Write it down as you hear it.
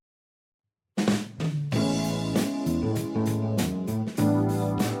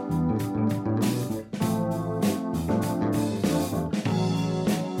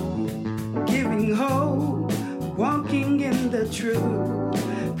the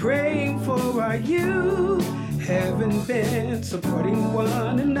truth, praying for our youth. Haven't been supporting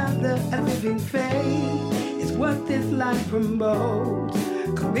one another. A living faith is what this life promotes.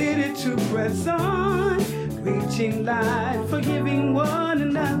 Committed to press on, reaching life, forgiving one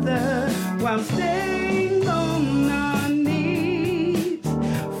another while staying on our knees.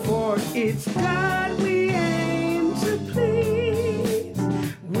 For it's God we aim to please.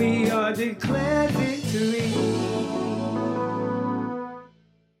 We are declared victory.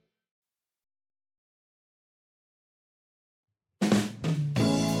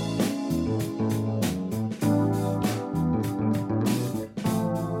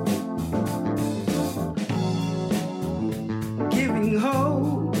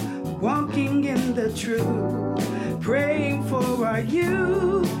 Hope, walking in the truth, praying for our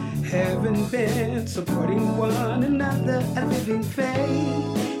youth. Haven't been supporting one another. A living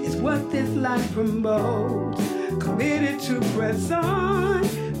faith is what this life promotes. Committed to press on,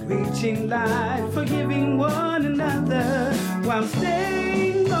 reaching life, forgiving one another while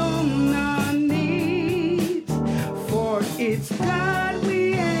staying on our knees. For it's God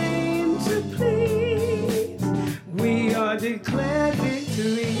we aim to please. We are declared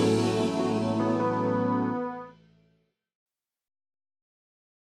victory.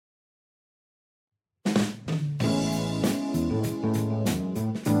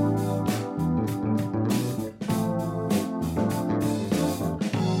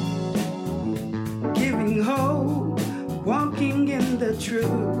 Giving hope, walking in the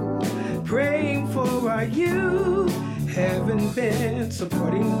truth, praying for our youth. Haven't been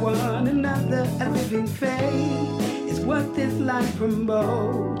supporting one another. A living faith is what this life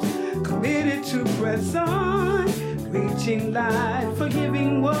promotes. Committed to press on, reaching life,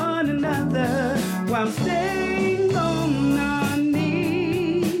 forgiving one another while staying on our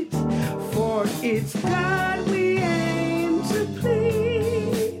knees. For it's God we aim to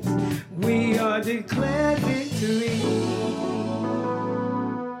please. We are declared victory.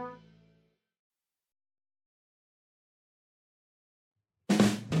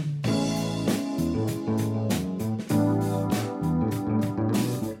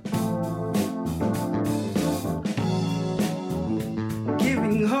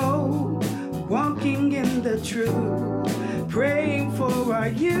 Hope, walking in the truth, praying for our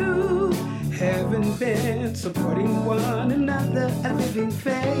youth. Haven't been supporting one another. A living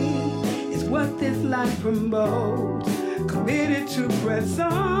faith is what this life promotes. Committed to press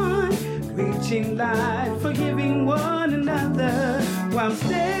on, reaching life, forgiving one another while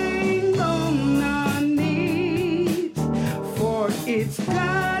staying on our knees. For it's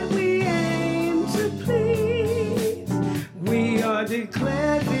God we aim to please. We are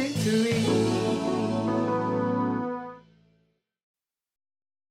declared victory.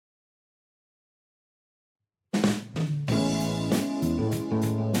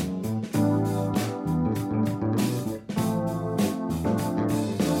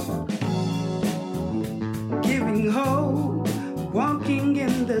 Giving hope, walking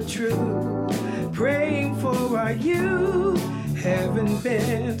in the truth, praying for our youth. Haven't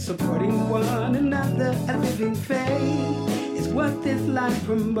been supporting one another. A living faith is what this life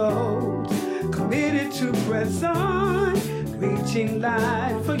promotes. Committed to press on, reaching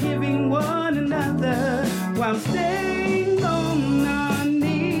life, forgiving one another while staying on our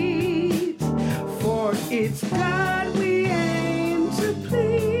knees. For it's God we aim to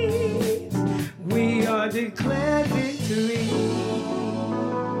please. We are declared victory.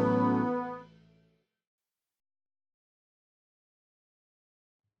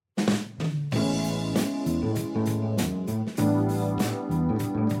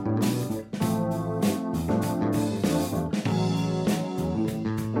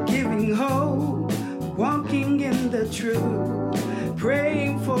 Hope, walking in the truth,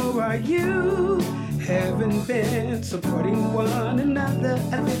 praying for our youth. Haven't been supporting one another.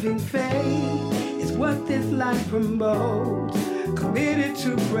 A living faith is what this life promotes. Committed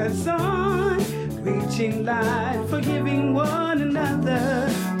to press on, reaching life, forgiving one another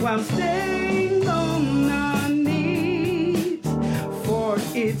while staying on our knees. For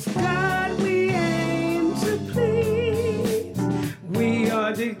it's God we aim to please. We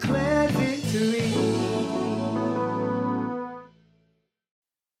are declared victory.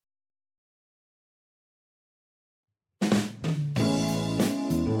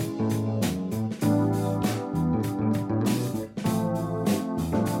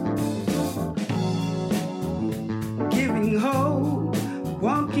 Giving hope,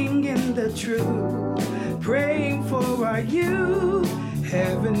 walking in the truth, praying for our youth.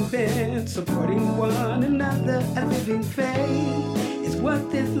 Haven't been supporting one another. A living faith is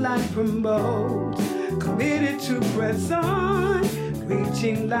what this life promotes. committed to press on,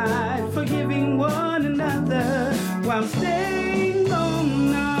 reaching light, forgiving one another while staying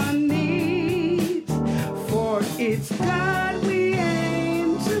on our knees. For it's God we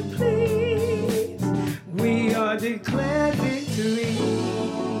aim to please. We are declared victory.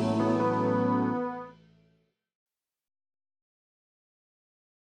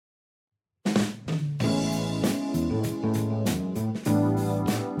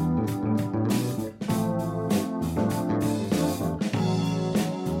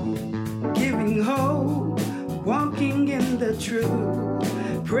 Giving hope, walking in the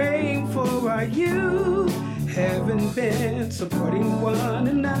truth, praying for our youth, heaven bent, supporting one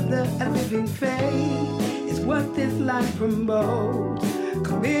another. A living faith is what this life promotes.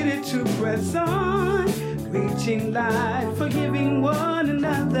 Committed to press on, reaching light, forgiving one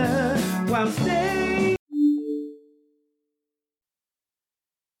another while staying.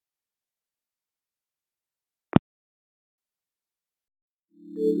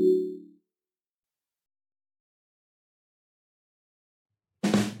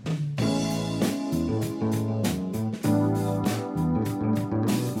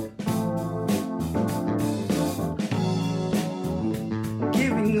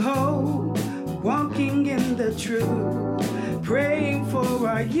 Giving hope, walking in the truth, praying for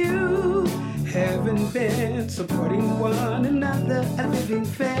our youth, heaven bent, supporting one another. A living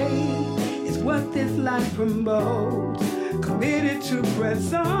faith is what this life promotes. Committed to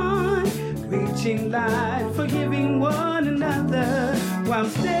press on, reaching light, forgiving one another while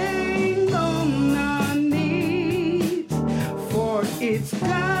staying on our knees. For it's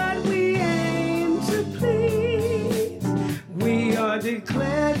God we aim to please. We are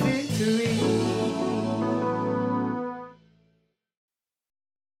declared victory.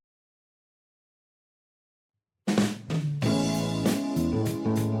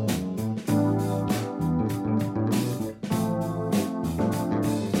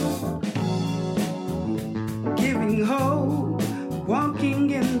 Giving hope,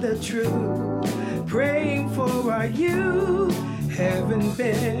 walking in the truth, praying for our youth, heaven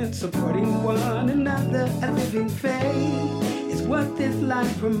bent, supporting one another. A living faith is what this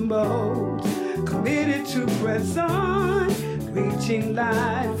life promotes. Committed to press on, reaching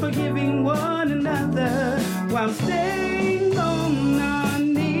light, forgiving one another while staying on our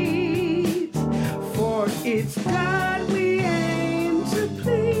knees. For it's God we aim to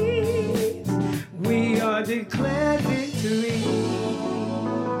please. We are declared victory.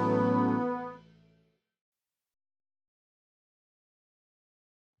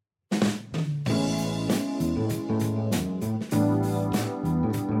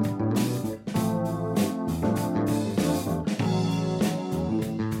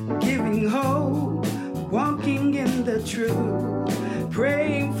 Giving hope, walking in the truth,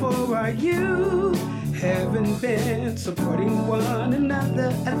 praying for our youth, heaven bent, supporting one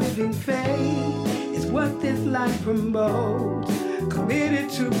another. A living faith is what this life promotes. Committed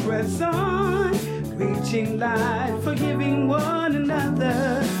to press on, reaching light, forgiving one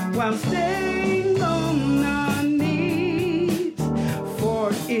another while staying on our knees.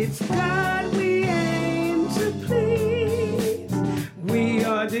 For it's God we aim to please. We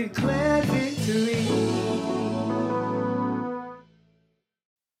are declared victory.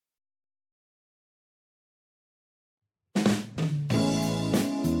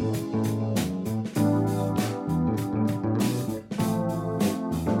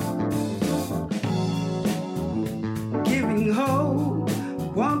 Giving hope,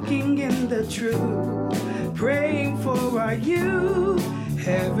 walking in the truth, praying for our youth,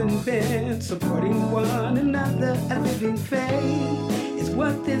 heaven bent, supporting one another. A living faith is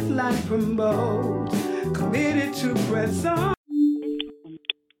what this life promotes. Committed to press on.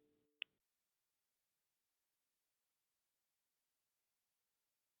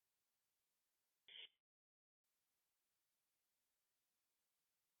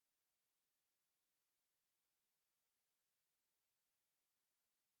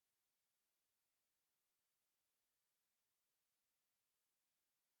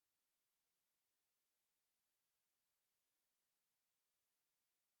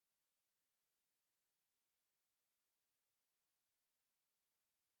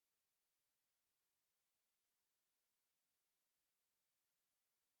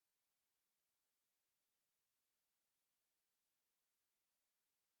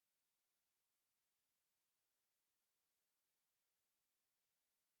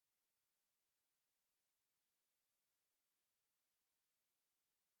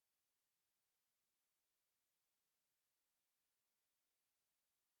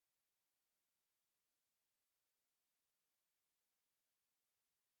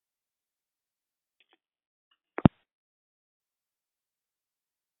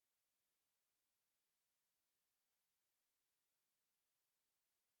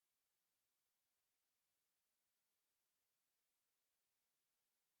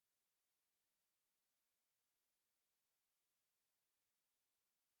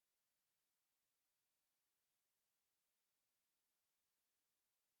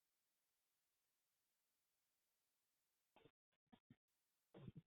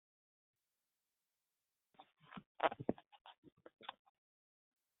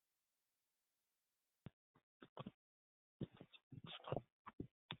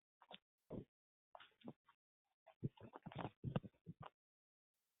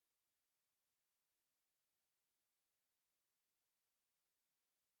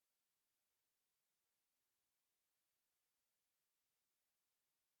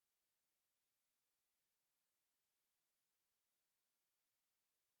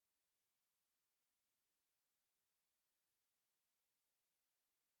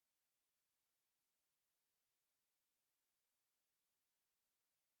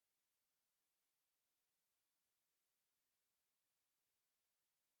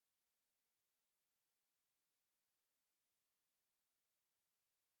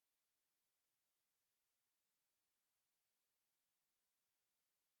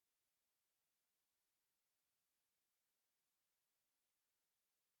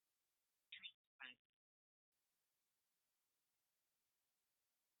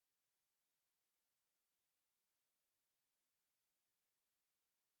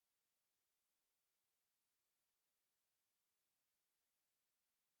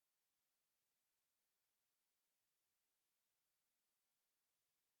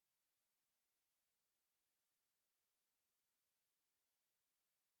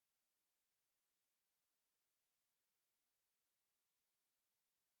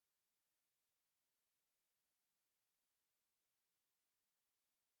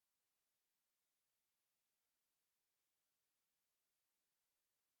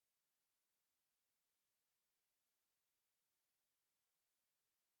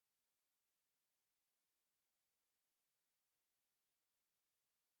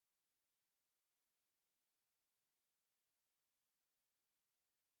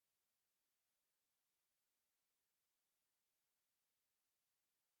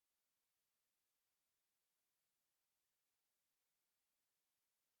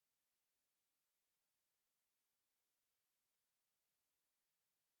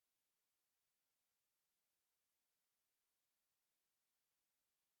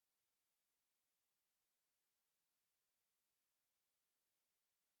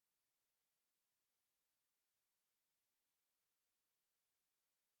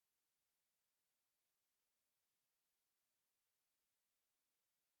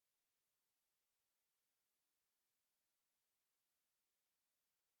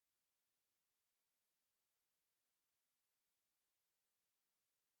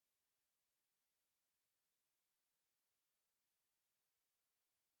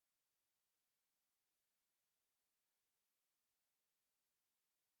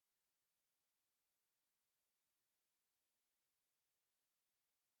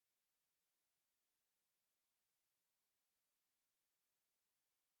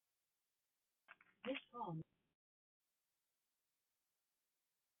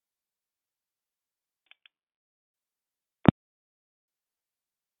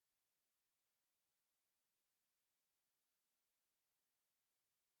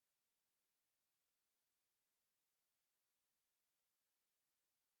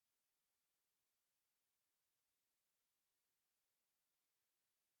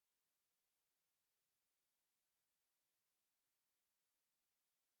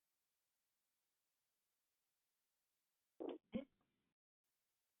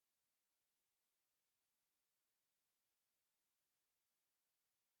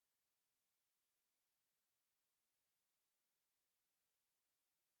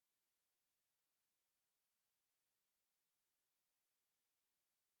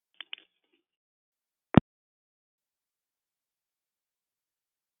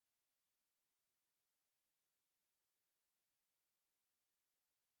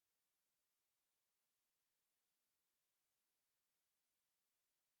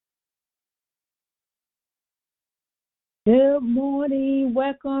 Good morning.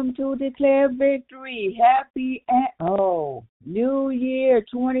 Welcome to Declare Victory. Happy New Year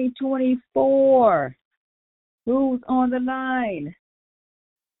 2024. Who's on the line?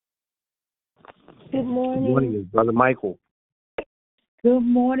 Good morning. Good morning, Brother Michael. Good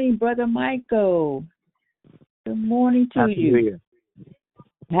morning, Brother Michael. Good morning to Happy you. New Year.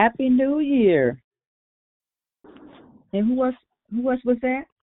 Happy New Year. And who else was that?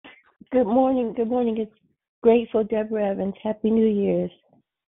 Good morning. Good morning. It's Grateful Deborah Evans. Happy New Year's.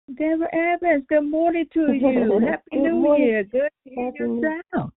 Deborah Evans, good morning to you. Happy Good New morning. Year. Good to hear Happy your New-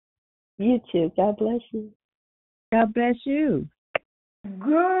 sound. You too. God bless you. God bless you.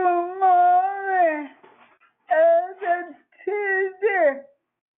 Good morning. It's a Tuesday.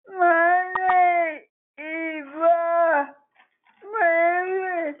 My name is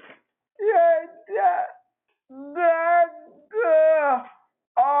Mary. That girl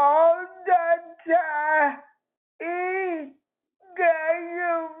all the time. He got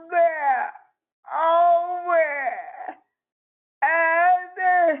you back always.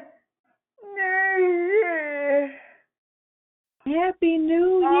 And New Year. Happy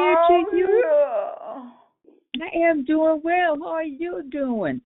New Year to you. Oh, I am doing well. How are you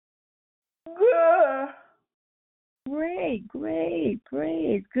doing? good.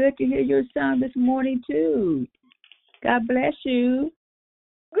 Great. Good to hear your sound this morning, too. God bless you.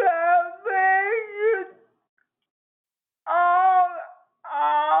 God bless you. All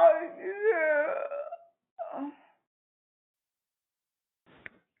you.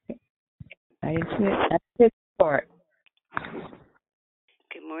 I took part.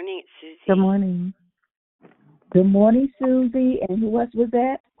 Good morning, it's Susie. Good morning. Good morning, Susie. And who else was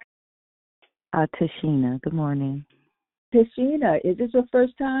that? Tashina, good morning. Tashina, is this your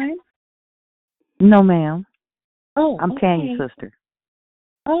first time? No, ma'am. Oh, I'm okay. Tanya's sister.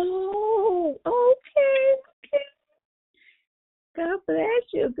 Oh, okay. God bless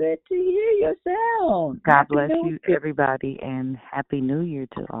you. Good to hear your sound. God Happy bless New you, Year. everybody, and Happy New Year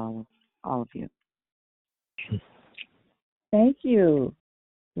to all of you. Thank you.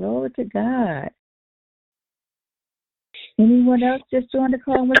 Glory to God. Anyone else just joined the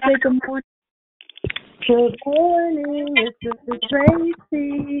call and would say good morning? Good morning. It's Sister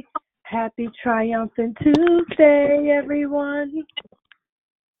Tracy. Happy Triumphant Tuesday, everyone.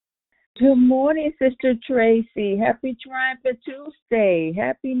 Good morning, Sister Tracy. Happy Triumphant Tuesday.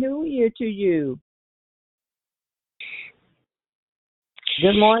 Happy New Year to you.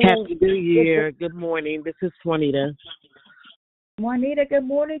 Good morning. Happy New Year. Good morning. This is Juanita. Juanita, good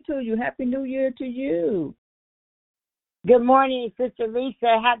morning to you. Happy New Year to you. Good morning, Sister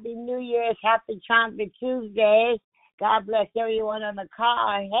Lisa. Happy New Year's. Happy Triumphant Tuesday. God bless everyone on the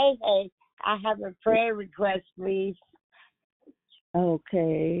call. Hey, I have a prayer request, please.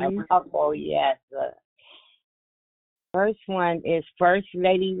 Okay. A couple, yes. First one is First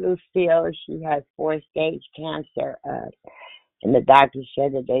Lady Lucille. She has 4-stage cancer. And the doctor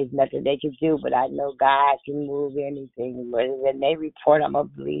said that there's nothing they can do, but I know God can move anything. When they report, I'm going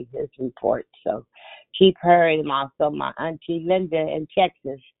to believe his report. So keep her, and also my auntie Linda in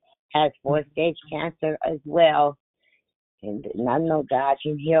Texas has 4-stage cancer as well. And I know God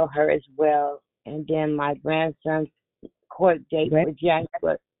can heal her as well. And then my grandson's court date for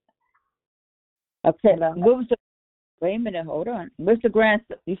January. Okay. Hello? Wait a minute. Hold on. What's the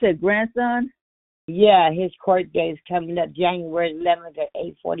grandson? You said grandson? Yeah, his court date is coming up January 11th at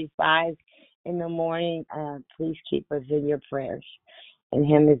 8:45 in the morning. Please keep us in your prayers, and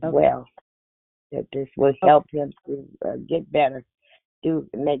him as well, that this will help him to get better,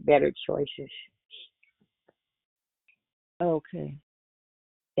 make better choices. Okay.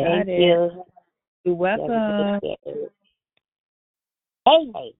 Thank you. You're welcome.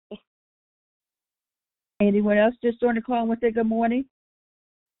 Hey. Anyone else just on the call want to say good morning?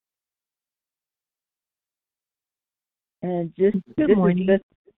 And Good morning.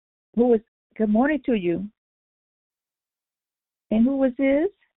 Good morning to you. And who was this?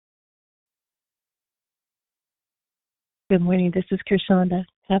 Good morning. This is Kershonda.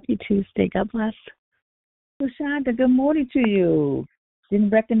 Happy Tuesday. God bless. Shonda, good morning to you. Didn't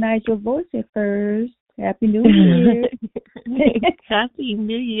recognize your voice at first. Happy New Year. Happy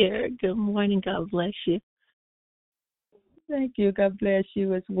New Year. Good morning. God bless you. Thank you. God bless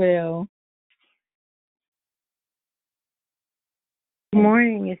you as well. Good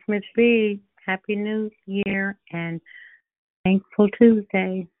morning. It's Miss B. Happy New Year and Thankful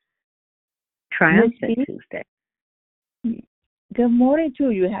Tuesday. Triumphant Tuesday. Good morning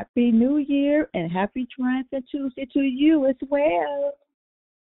to you. Happy New Year and happy Triumphant Tuesday to you as well.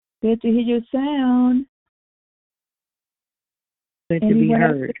 Good to hear your sound. Good to be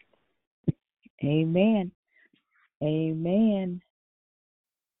heard. Amen. Amen.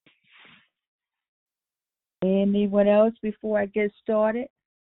 Anyone else before I get started?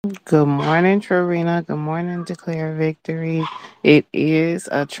 Good morning, Trina. Good morning, Declare Victory. It is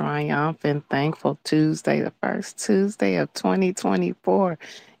a triumphant, thankful Tuesday, the first Tuesday of 2024.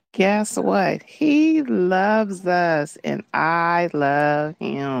 Guess what? He loves us, and I love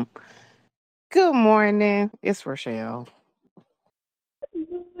him. Good morning. It's Rochelle.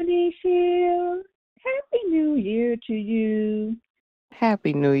 Good morning, Cheryl. Happy New Year to you.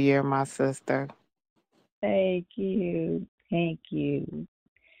 Happy New Year, my sister. Thank you. Thank you.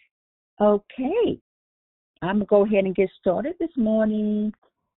 Okay. I'm going to go ahead and get started this morning.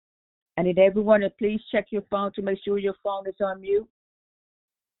 I need everyone to please check your phone to make sure your phone is on mute.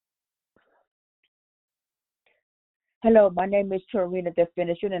 Hello, my name is Torina the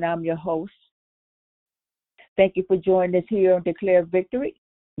Finisher, and I'm your host. Thank you for joining us here on Declare Victory.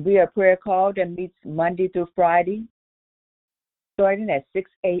 We are a prayer call that meets Monday through Friday, starting at 6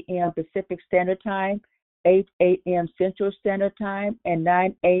 a.m. Pacific Standard Time, 8 a.m. Central Standard Time, and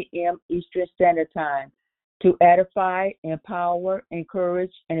 9 a.m. Eastern Standard Time to edify, empower,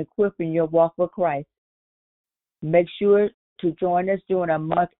 encourage, and equip in your walk with Christ. Make sure to join us during our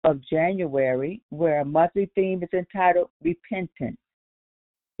month of January, where our monthly theme is entitled Repentance.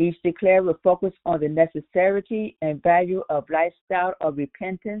 Each Declare will focus on the necessity and value of lifestyle of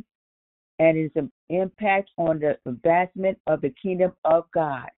repentance and its impact on the advancement of the kingdom of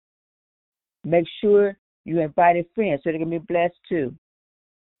God. Make sure you invite a friend so they can be blessed too.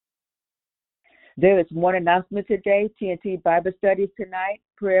 There is one announcement today, TNT Bible Studies tonight.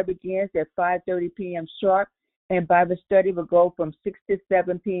 Prayer begins at 5:30 p.m. sharp, and Bible study will go from 6 to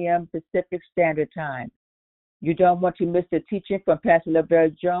 7 p.m. Pacific Standard Time. You don't want to miss the teaching from Pastor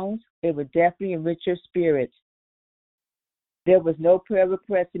Lavelle Jones. It will definitely enrich your spirit. There was no prayer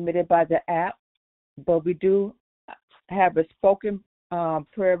request submitted by the app, but we do have a spoken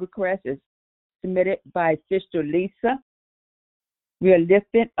prayer request is submitted by Sister Lisa. We are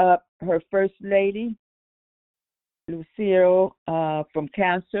lifting up her First Lady, Lucille, from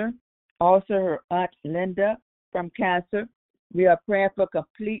cancer. Also her Aunt Linda from cancer. We are praying for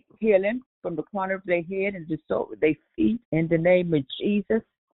complete healing from the corner of their head and the sole of their feet in the name of Jesus.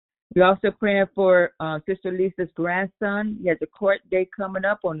 We're also praying for Sister Lisa's grandson. He has a court date coming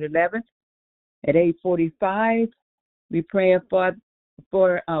up on the 11th at 8:45. We're praying for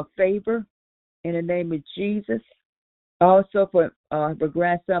favor in the name of Jesus. Also for the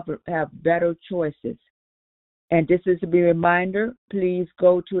grandson to have better choices. And this is to be a reminder, please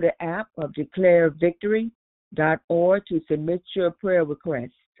go to the app of declarevictory.org to submit your prayer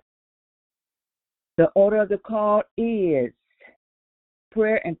request. The order of the call is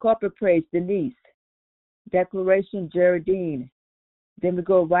prayer and corporate praise, Denise. Declaration, Geraldine. Then we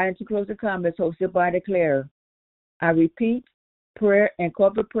go right into closing comments hosted by Declare. I repeat, prayer and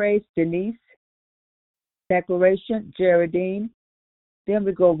corporate praise, Denise. Declaration, Geraldine. Then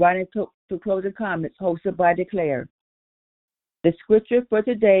we go right into closing comments hosted by Declare. The scripture for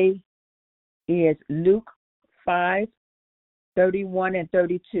today is Luke 5:31 and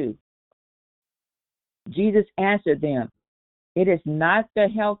 32. Jesus answered them, "It is not the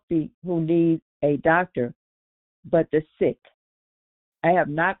healthy who need a doctor, but the sick. I have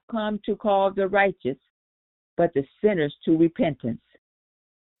not come to call the righteous, but the sinners to repentance."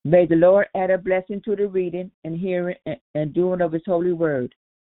 May the Lord add a blessing to the reading and hearing and doing of his holy word.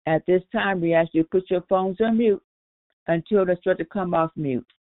 At this time, we ask you to put your phones on mute until they start to come off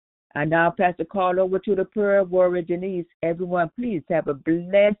mute. I now pass the call over to the prayer warrior, Denise. Everyone, please have a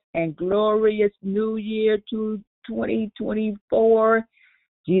blessed and glorious New Year to 2024.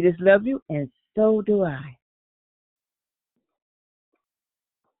 Jesus love you, and So do I.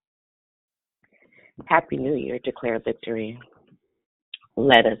 Happy New Year, declare victory.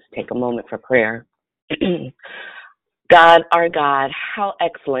 Let us take a moment for prayer. God, our God, how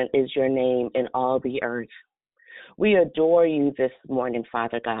excellent is your name in all the earth. We adore you this morning,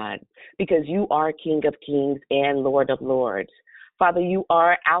 Father God, because you are King of Kings and Lord of Lords. Father, you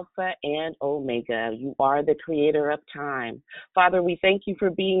are Alpha and Omega. You are the creator of time. Father, we thank you for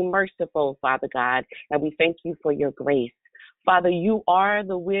being merciful, Father God, and we thank you for your grace. Father, you are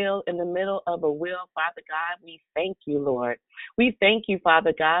the wheel in the middle of a wheel, Father God. We thank you, Lord. We thank you,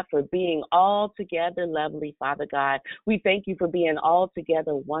 Father God, for being altogether lovely, Father God. We thank you for being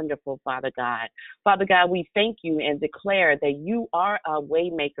altogether wonderful, Father God. Father God, we thank you and declare that you are a way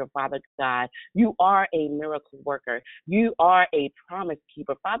maker, Father God. You are a miracle worker. You are a promise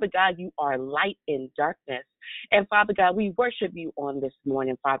keeper. Father God, you are light in darkness. And Father God, we worship you on this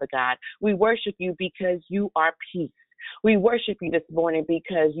morning, Father God. We worship you because you are peace. We worship you this morning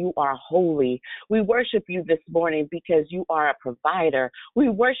because you are holy. We worship you this morning because you are a provider. We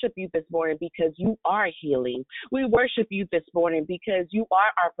worship you this morning because you are healing. We worship you this morning because you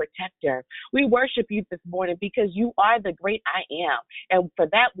are our protector. We worship you this morning because you are the great I am. And for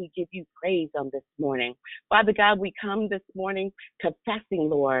that, we give you praise on this morning. Father God, we come this morning confessing,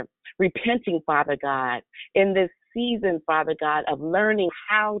 Lord, repenting, Father God, in this season, Father God, of learning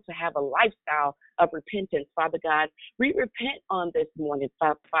how to have a lifestyle of repentance, Father God. We repent on this morning,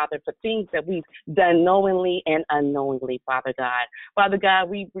 Father, for things that we've done knowingly and unknowingly, Father God. Father God,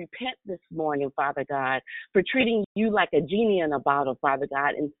 we repent this morning, Father God, for treating you like a genie in a bottle, Father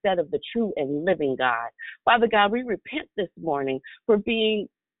God, instead of the true and living God. Father God, we repent this morning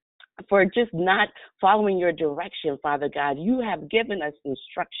for just not following your direction, Father God. You have given us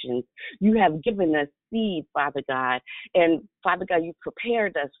instructions. You have given us seed, Father God. And Father God, you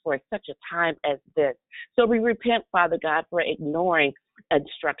prepared us for such a time as this. So we repent, Father God, for ignoring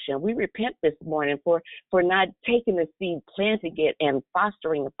instruction. We repent this morning for not taking the seed, planting it, and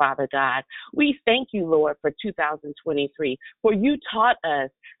fostering it, Father God. We thank you, Lord, for 2023, for you taught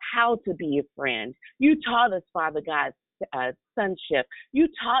us how to be a friend. You taught us, Father God, sonship. You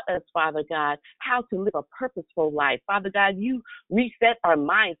taught us, Father God, how to live a purposeful life. Father God, you reset our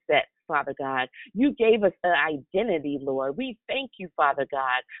mindset, Father God. You gave us an identity, Lord. We thank you, Father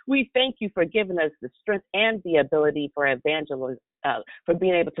God. We thank you for giving us the strength and the ability for evangelism. For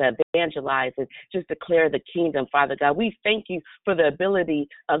being able to evangelize and just declare the kingdom, Father God. We thank you for the ability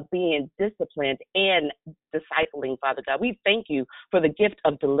of being disciplined and discipling, Father God. We thank you for the gift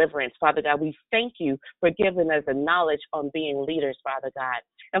of deliverance, Father God. We thank you for giving us the knowledge on being leaders, Father God.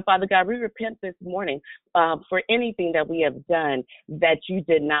 And Father God, we repent this morning for anything that we have done that you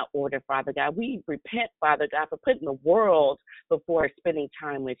did not order, Father God. We repent, Father God, for putting the world before spending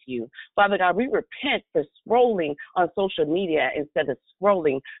time with you. Father God, we repent for scrolling on social media instead of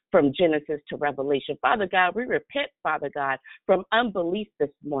scrolling from Genesis to Revelation. Father God, we repent, Father God, from unbelief this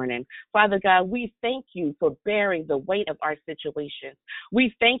morning. Father God, we thank you for bearing the weight of our situations.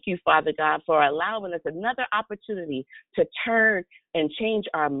 We thank you, Father God, for allowing us another opportunity to turn and change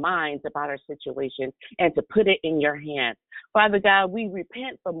our minds about our situation and to put it in your hands. Father God, we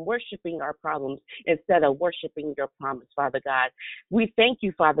repent from worshiping our problems instead of worshiping your promise, Father God. We thank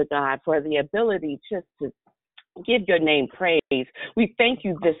you, Father God, for the ability just to give your name praise. We thank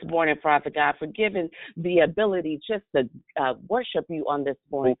you this morning, Father God, for giving the ability just to worship you on this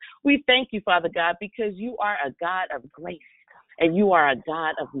morning. We thank you, Father God, because you are a God of grace. And you are a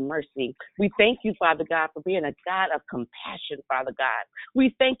God of mercy. We thank you, Father God, for being a God of compassion, Father God.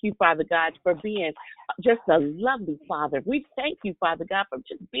 We thank you, Father God, for being just a lovely Father. We thank you, Father God, for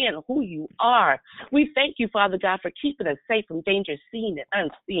just being who you are. We thank you, Father God, for keeping us safe from danger seen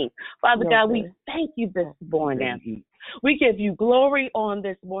and unseen. Father God, we thank you this morning. We give you glory on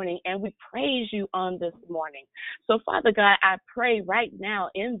this morning, and we praise you on this morning. So, Father God, I pray right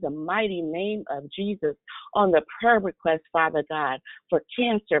now in the mighty name of Jesus on the prayer request, Father God, for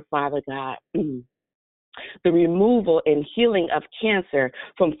cancer, Father God. The removal and healing of cancer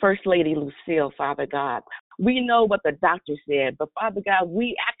from First Lady Lucille, Father God. We know what the doctor said, but Father God,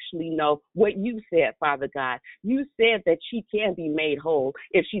 we actually know what you said, Father God. You said that she can be made whole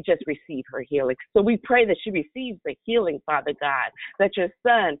if she just received her healing. So we pray that she receives the healing, Father God, that your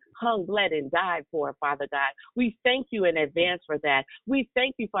son hung, bled, and died for, Father God. We thank you in advance for that. We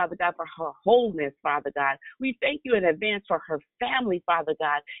thank you, Father God, for her wholeness, Father God. We thank you in advance for her family, Father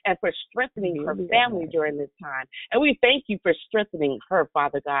God, and for strengthening her family during this time. And we thank you for strengthening her,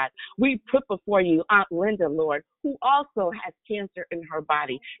 Father God. We put before you Aunt Linda, Lord, who also has cancer in her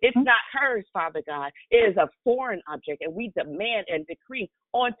body. It's not hers, Father God. It is a foreign object, and we demand and decree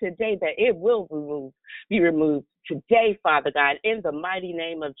on today that it will be removed today, Father God, in the mighty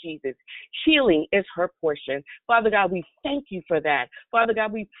name of Jesus. Healing is her portion. Father God, we thank you for that. Father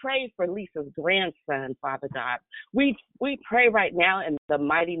God, we pray for Lisa's grandson, Father God. We pray right now in the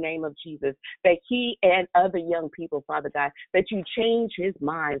mighty name of Jesus that he and other young people, Father God, that you change his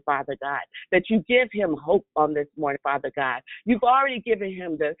mind, Father God, that you give him hope on this morning, Father God. You've already given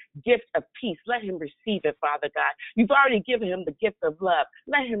him the gift of peace. Let him receive it, Father God. You've already given him the gift of love.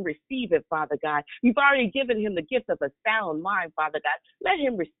 Let him receive it, Father God. You've already given him the gift of a sound mind, Father God. Let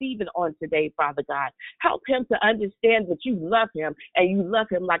him receive it on today, Father God. Help him to understand that you love him and you love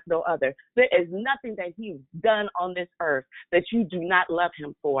him like no other. There is nothing that he's done on this earth that you do not love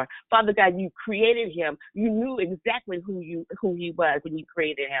him for. Father God, you created him. You knew exactly who he was when you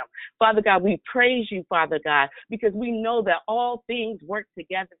created him. Father God, we praise you, Father God, because we know that all things work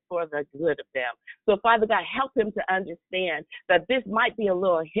together for the good of them. So, Father God, help him to understand that this might be a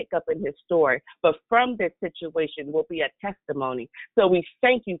little hiccup in his story, but from this situation will be a testimony. So we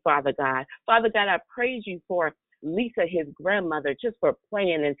thank you, Father God. Father God, I praise you for Lisa, his grandmother, just for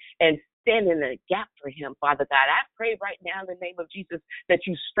praying and standing in the gap for him, Father God. I pray right now in the name of Jesus that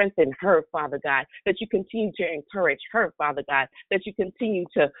you strengthen her, Father God, that you continue to encourage her, Father God, that you continue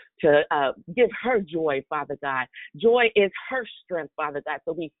to give her joy, Father God. Joy is her strength, Father God.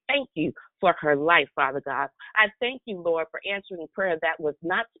 So we thank you for her life, Father God. I thank you, Lord, for answering prayer that was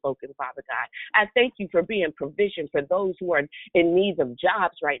not spoken, Father God. I thank you for being provision for those who are in need of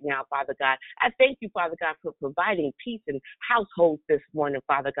jobs right now, Father God. I thank you, Father God, for providing peace in households this morning,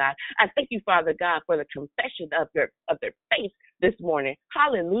 Father God. I thank you, Father God, for the confession of their faith this morning.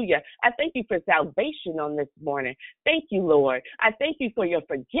 Hallelujah. I thank you for salvation on this morning. Thank you, Lord. I thank you for your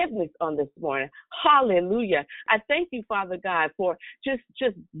forgiveness on this morning. Hallelujah. I thank you, Father God, for just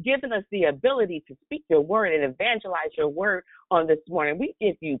giving us the ability to speak your word and evangelize your word on this morning. We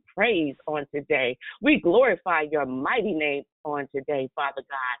give you praise on today. We glorify your mighty name on today, Father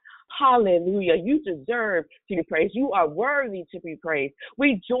God. Hallelujah. You deserve to be praised. You are worthy to be praised.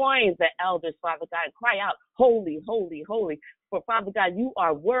 We join the elders, Father God, and cry out, holy, holy, holy. For Father God, you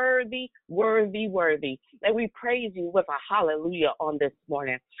are worthy, worthy, worthy. And we praise you with a hallelujah on this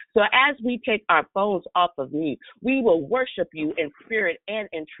morning. So as we take our phones off of mute, we will worship you in spirit and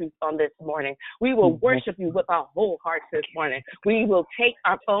in truth on this morning. We will worship you with our whole hearts this morning. We will take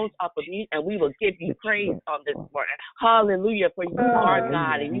our phones off of mute and we will give you praise on this morning. Hallelujah, for you are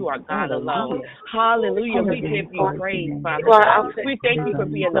God and you are God alone. Hallelujah, we give you praise, Father God. We thank you for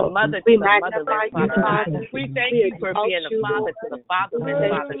being the mother to the motherless, Father God. We thank you for being the father to the fatherless,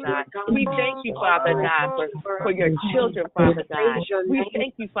 Father God. We thank you, Father God, for your children, Father God. We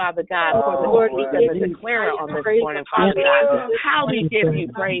thank you, Father God, for the speaker, the declarer on this morning, Father God. How we give you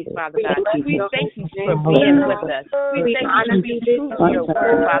praise, Father God. We thank you for being with us. We thank you for being true to your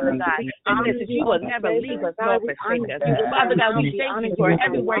word, Father God. It says that you will never leave us nor forsake us. Father God, we thank you for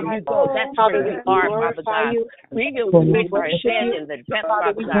everywhere you go. That's where you are, Father God. We will make our stand in the depth,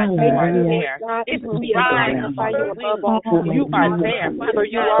 Father God. You are there. If we rise above the wings, you are there, Father.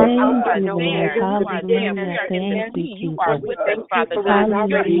 You are there. You are there. We are in the sea. You are with us, Father God.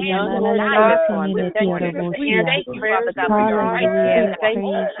 Your hand will guide us on this morning. We thank you, Father God, for your right hand. Thank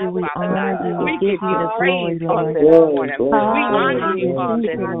you, Father God. We give you the praise on this morning. We honor you on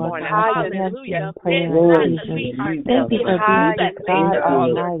this morning. Hallelujah. It's not we ourselves, but you that saved us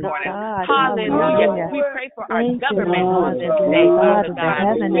on this morning. Hallelujah. We pray for our government on this day, Father God.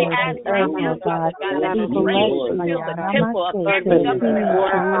 We ask right now, Father God, that you raise fill the temple of every government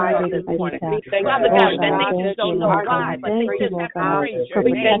on this morning. Father God, that they just don't know why, but they just have to praise your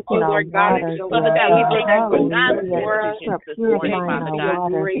name, Lord God. Father God, we thank you for God's decisions this morning, Father God.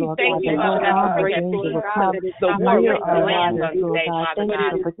 We thank you, Father God, for the war with the land on today, Father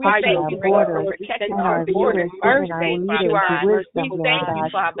God. We thank you for protecting our borders first day, Father God. We thank you,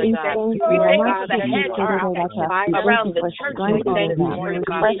 Father God. We thank you for the hedge around the church this morning,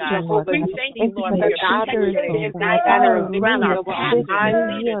 Father God. We thank you, Lord, for your protection around our pastors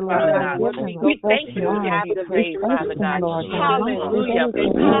and Father God. We thank you and give you praise, Father God. Hallelujah.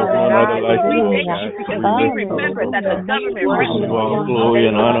 Hallelujah. We thank you because we remember that the government rests on you,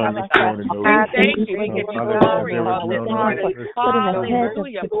 Father God. We thank you. We give you glory on this God, for putting a hedge of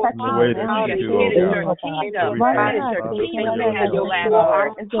Hallelujah. protection around Hallelujah. us. It is your Lord God. kingdom. Right It is now, your take care kingdom of that has the last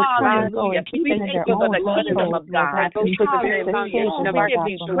word. as they come and go Hallelujah. and We keeping in thank their you for own the kingdom households, of Lord God. God. Keep the Hallelujah. children, And we Lord give God,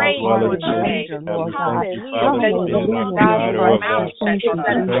 you from praise harm on and today. danger, Lord God. Hallelujah. That you Hallelujah. are We God thank and you, you are Lord God. mountain Thank that you, shall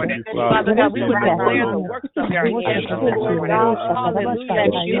Jesus. Jordan. Father God, we would declare the works of your hands on this morning. Hallelujah.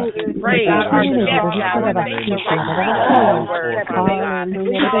 That you praise our yes, God. We thank you right now for your word, Father God.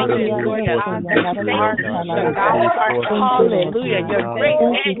 Hallelujah. That you are kingdom, God. Hallelujah. You're great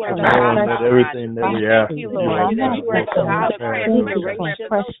and you're mighty, Father God. We thank you, Lord, that you are the God of transformation.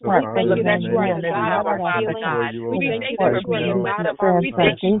 We thank you that you are the God of our healing. We thank you that you are the God of our. We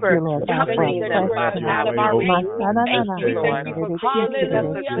thank you for covering them, Father God, of our faith. We thank you, Lord.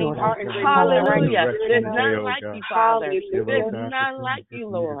 Hallelujah. Hallelujah. There's none like you, Father. There's none like you,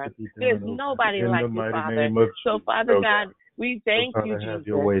 Lord. There's nobody like you, Father. So, Father God, we thank you, Jesus.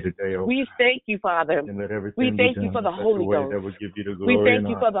 We thank you, Father. We thank you for the Holy Ghost. We thank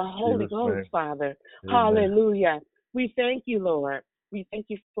you for the Holy Ghost, Father. Hallelujah. We thank you, Lord. We thank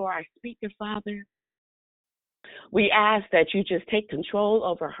you for our speaker, Father. We ask that you just take control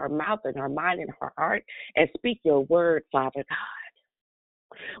over her mouth and her mind and her heart and speak your word, Father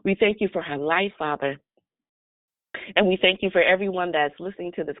God. We thank you for her life, Father. And we thank you for everyone that's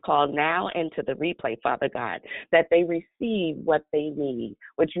listening to this call now and to the replay, Father God, that they receive what they need,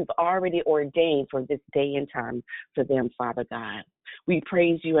 what you've already ordained for this day and time for them, Father God. We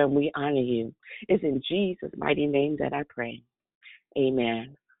praise you and we honor you. It's in Jesus' mighty name that I pray.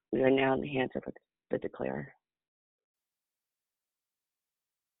 Amen. We are now in the hands of the declarer.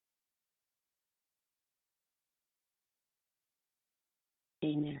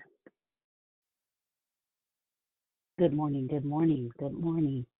 Amen. Good morning, good morning, good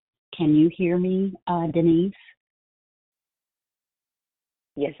morning. Can you hear me, Denise?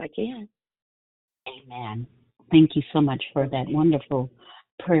 Yes, I can. Amen. Thank you so much for that wonderful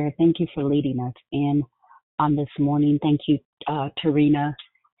prayer. Thank you for leading us in on this morning. Thank you, Tarina.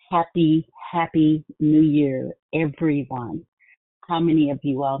 Happy New Year, everyone. How many of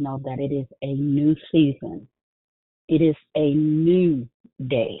you all know that it is a new season? It is a new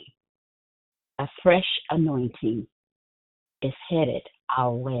day. A fresh anointing is headed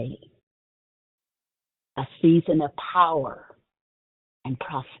our way. A season of power and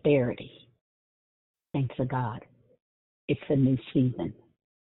prosperity. Thanks to God. It's a new season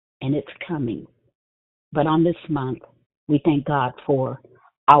and it's coming. But on this month, we thank God for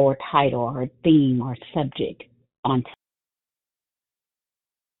our title, our theme, our subject on.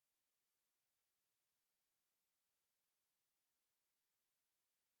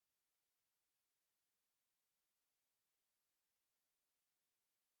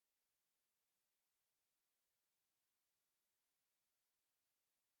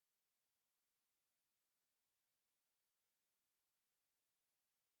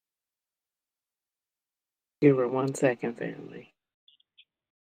 Give her 1 second, family.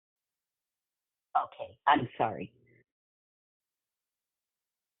 Okay, I'm sorry.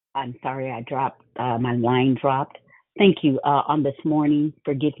 I dropped, my line dropped. Thank you on this morning.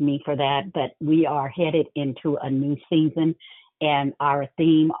 Forgive me for that, but we are headed into a new season, and our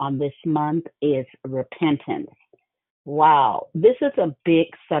theme on this month is repentance. Wow, this is a big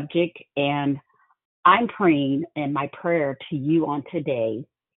subject, and I'm praying, and my prayer to you on today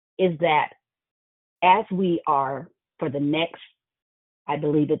is that as we are for the next, I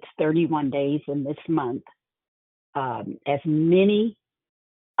believe it's 31 days in this month, as many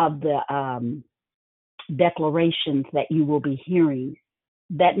of the declarations that you will be hearing,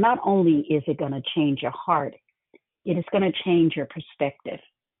 that not only is it going to change your heart, it is going to change your perspective.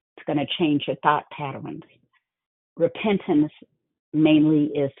 It's going to change your thought patterns. Repentance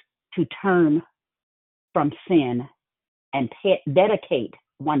mainly is to turn from sin and dedicate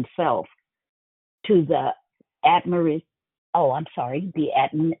oneself to the admiration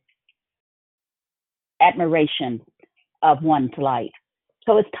of one's life.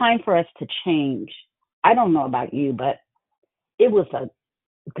 So it's time for us to change. I don't know about you, but it was a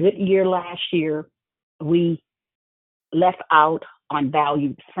good year last year. We left out on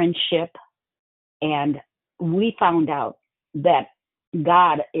valued friendship, and we found out that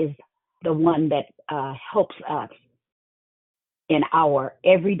God is the one that helps us in our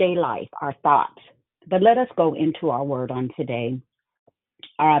everyday life, our thoughts. But let us go into our word on today.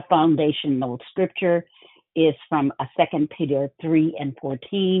 Our foundational scripture is from 2 Peter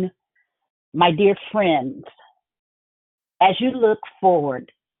 3:14. My dear friends, as you look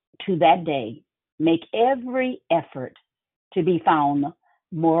forward to that day, make every effort to be found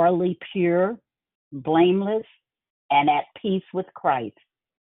morally pure, blameless, and at peace with Christ.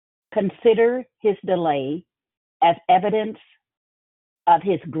 Consider his delay as evidence of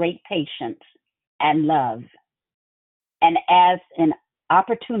his great patience and love, and as an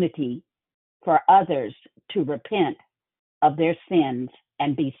opportunity for others to repent of their sins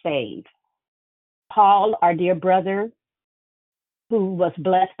and be saved. Paul, our dear brother, who was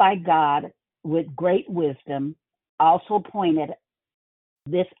blessed by God with great wisdom, also pointed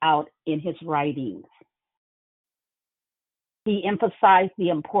this out in his writings. He emphasized the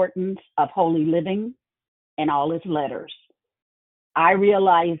importance of holy living in all his letters. I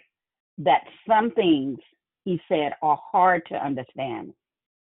realize that some things he said are hard to understand,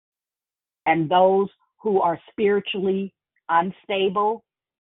 and those who are spiritually unstable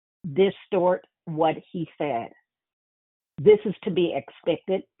distort what he said. This is to be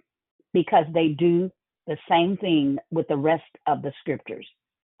expected because they do the same thing with the rest of the scriptures.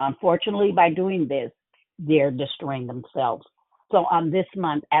 Unfortunately, by doing this, they're destroying themselves. So on this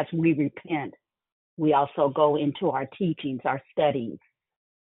month, as we repent, we also go into our teachings, our studies,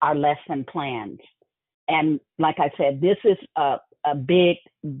 our lesson plans. And like I said, this is a big,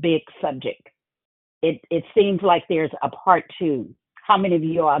 big subject. It seems like there's a part two. How many of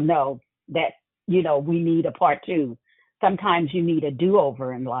you all know that, we need a part two? Sometimes you need a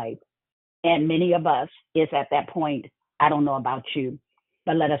do-over in life. And many of us is at that point. I don't know about you,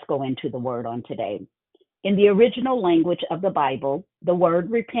 but let us go into the word on today. In the original language of the Bible, the word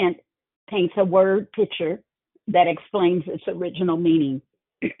repent paints a word picture that explains its original meaning.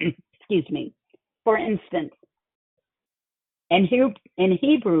 Excuse me. For instance, in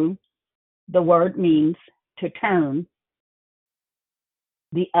Hebrew, the word means to turn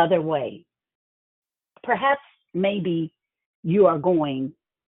the other way. Perhaps maybe you are going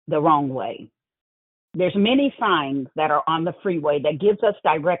the wrong way. There's many signs that are on the freeway that gives us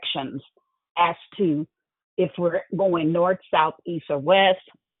directions as to if we're going north, south, east, or west.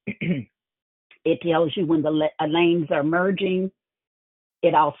 It tells you when the lanes are merging.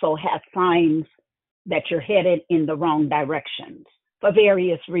 It also has signs that you're headed in the wrong directions for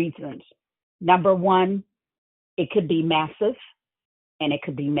various reasons. Number one, it could be massive and it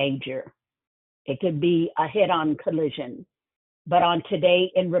could be major. It could be a head-on collision. But on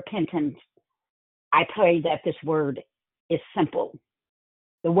today in repentance, I pray that this word is simple.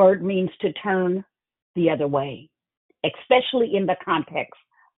 The word means to turn the other way, especially in the context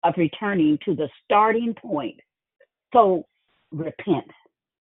of returning to the starting point. So repent.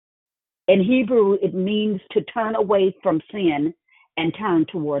 In Hebrew, it means to turn away from sin and turn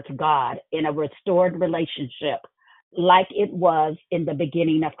towards God in a restored relationship like it was in the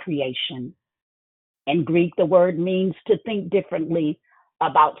beginning of creation. In Greek, the word means to think differently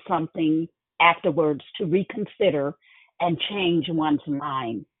about something afterwards, to reconsider and change one's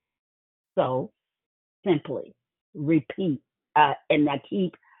mind. So simply repeat, and I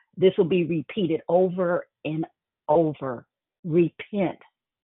keep, this will be repeated over and over. Repent,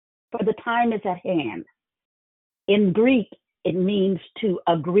 for the time is at hand. In Greek, it means to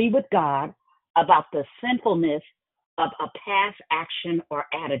agree with God about the sinfulness of a past action or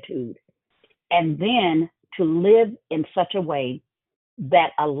attitude, and then to live in such a way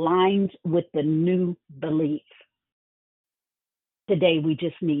that aligns with the new belief. Today, we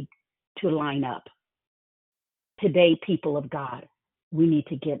just need to line up. Today, people of God, we need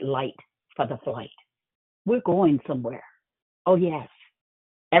to get light for the flight. We're going somewhere. Oh, yes.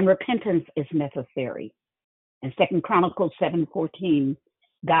 And repentance is necessary. In 2 Chronicles 7:14,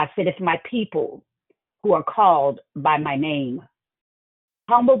 God said, if my people who are called by my name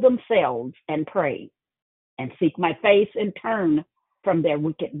humble themselves and pray and seek my face and turn from their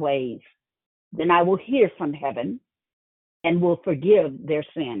wicked ways, then I will hear from heaven and will forgive their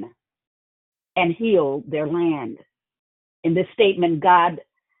sin and heal their land. In this statement, God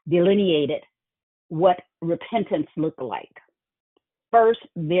delineated what repentance looked like. First,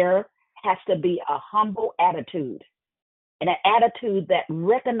 there has to be a humble attitude, and an attitude that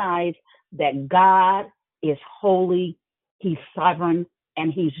recognizes that God is holy, he's sovereign,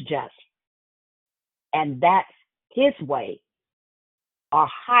 and he's just. And that his way are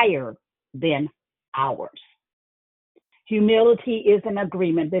higher than ours. Humility is an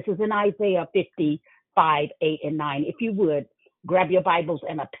agreement. This is in Isaiah 55:8-9. If you would, grab your Bibles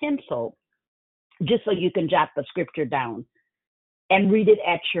and a pencil, just so you can jot the scripture down and read it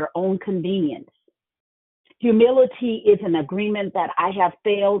at your own convenience. Humility is an agreement that I have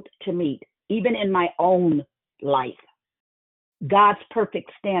failed to meet, even in my own life. God's perfect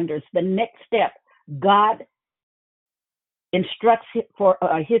standards. The next step God instructs for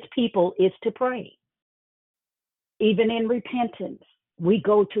his people is to pray. Even in repentance, we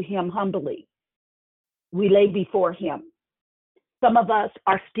go to him humbly. We lay before him. Some of us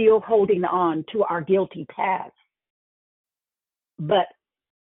are still holding on to our guilty past, but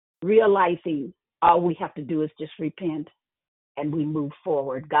realizing all we have to do is just repent and we move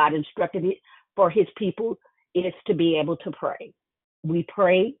forward. God instructed it for his people is to be able to pray. We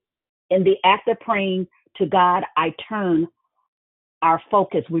pray. In the act of praying to God, I turn our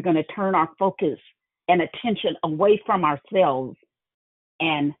focus. We're going to turn our focus and attention away from ourselves,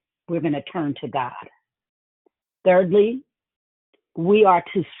 and we're going to turn to God. Thirdly, we are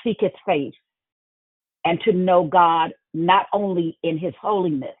to seek his face and to know God not only in his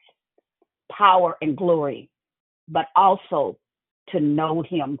holiness, power, and glory, but also to know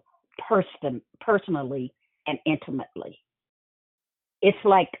him personally and intimately. It's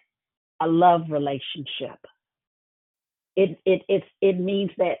like a love relationship. It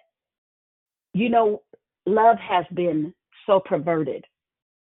means that, love has been so perverted.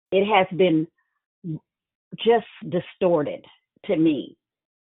 It has been just distorted to me.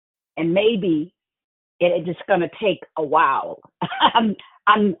 And maybe it's just going to take a while.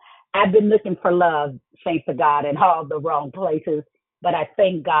 I've been looking for love, saints of God, in all the wrong places. But I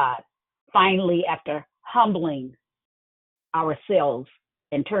thank God, finally, after humbling ourselves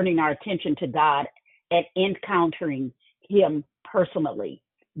and turning our attention to God and encountering him personally,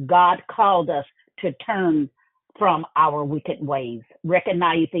 God called us to turn from our wicked ways,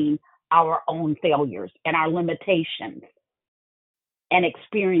 recognizing our own failures and our limitations and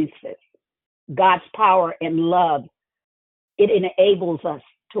experiences. God's power and love, it enables us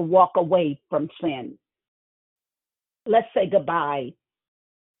to walk away from sin. Let's say goodbye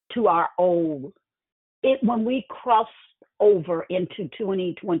to our old. When we cross over into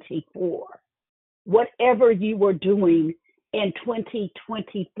 2024, whatever you were doing in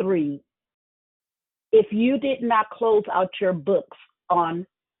 2023, if you did not close out your books on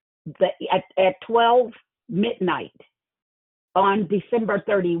at 12 midnight on December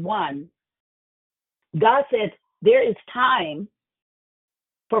 31, God said there is time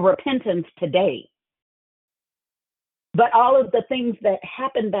for repentance today. But all of the things that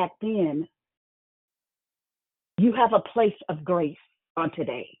happened back then, you have a place of grace on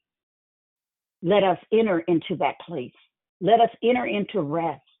today. Let us enter into that place. Let us enter into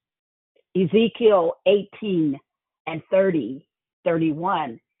rest. Ezekiel 18 and 30,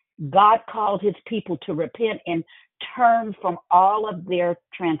 31, God called his people to repent and turn from all of their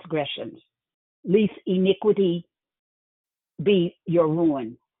transgressions, lest iniquity be your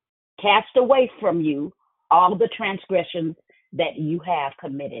ruin. Cast away from you all the transgressions that you have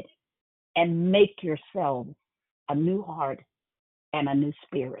committed, and make yourselves a new heart and a new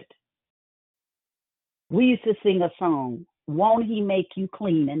spirit. We used to sing a song, won't he make you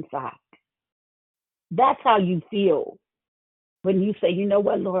clean inside? That's how you feel when you say, you know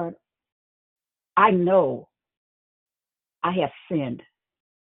what, Lord, I know I have sinned.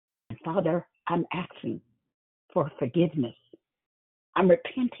 And Father, I'm asking for forgiveness. I'm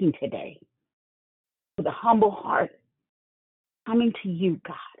repenting today with a humble heart, coming to you,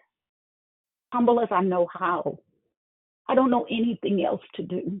 God. Humble as I know how. I don't know anything else to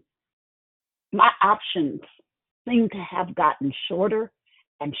do. My options seem to have gotten shorter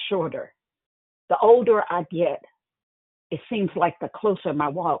and shorter. The older I get, it seems like the closer my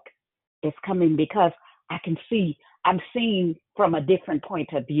walk is coming, because I'm seeing from a different point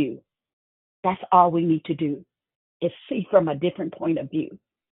of view. That's all we need to do, is see from a different point of view.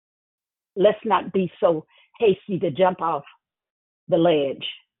 Let's not be so hasty to jump off the ledge.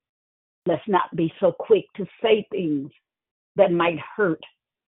 Let's not be so quick to say things that might hurt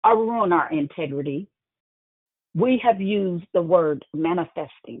or ruin our integrity. We have used the word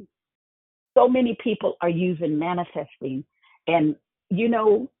manifesting. So many people are using manifesting. And,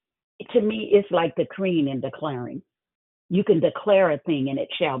 to me, it's like decreeing and declaring. You can declare a thing and it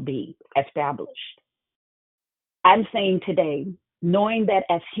shall be established. I'm saying today, knowing that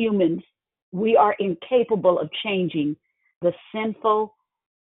as humans, we are incapable of changing the sinful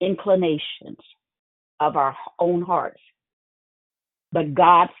inclinations of our own hearts. But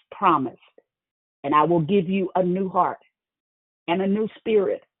God's promised, and I will give you a new heart and a new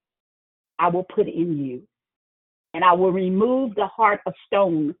spirit I will put in you. And I will remove the heart of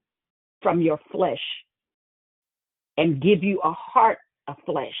stone from your flesh and give you a heart of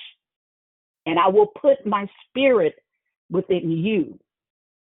flesh. And I will put my spirit within you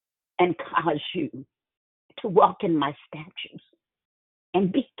and cause you to walk in my statutes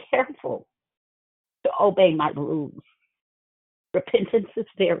and be careful to obey my rules. Repentance is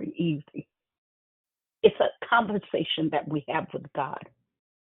very easy. It's a conversation that we have with God.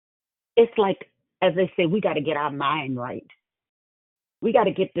 It's like, as they say, we got to get our mind right. We got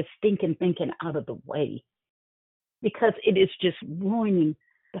to get this stinking thinking out of the way, because it is just ruining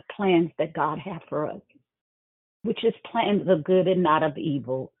the plans that God has for us. which is plans of good and not of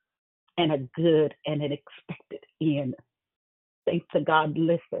evil, and a good and an expected end. Thanks to God,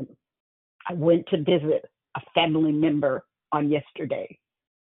 listen. I went to visit a family member on yesterday,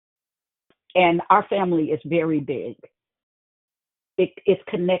 and our family is very big. It's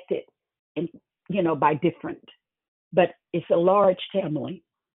connected, and by different, but it's a large family.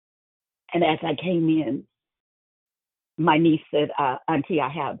 And as I came in, my niece said, "Auntie, I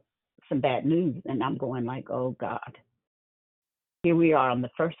have some bad news," and I'm going like, "Oh God." Here we are on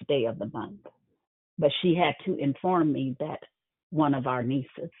the first day of the month, but she had to inform me that one of our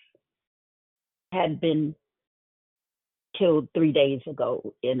nieces had been killed 3 days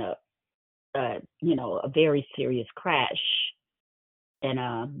ago in a very serious crash,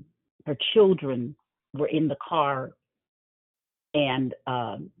 and her children were in the car, and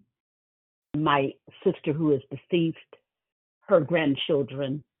my sister, who is deceased, her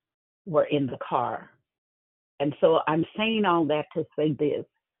grandchildren were in the car. And so I'm saying all that to say this: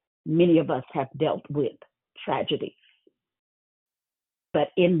 many of us have dealt with tragedies,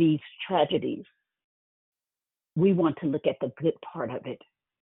 but in these tragedies, we want to look at the good part of it.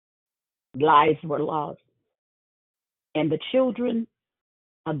 Lives were lost, and the children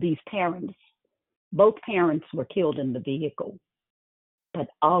of these parents, both parents were killed in the vehicle, but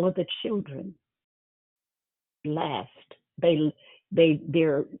all of the children last. They're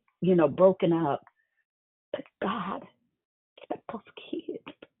broken up, but God kept those kids.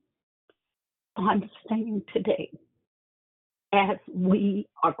 So I'm saying today, as we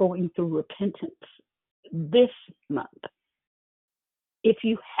are going through repentance this month, if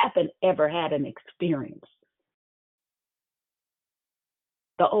you haven't ever had an experience,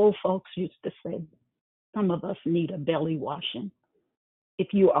 the old folks used to say, some of us need a belly washing.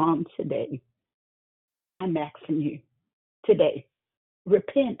 If you're on today, I'm asking you today,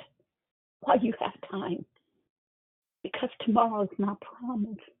 repent while you have time, because tomorrow is not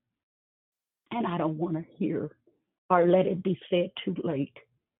promised. And I don't want to hear or let it be said too late.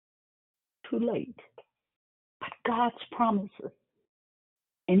 Too late. But God's promises.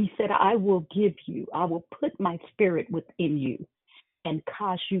 And he said, I will put my spirit within you and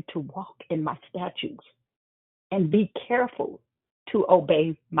cause you to walk in my statutes and be careful to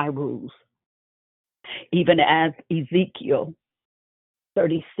obey my rules. Even as Ezekiel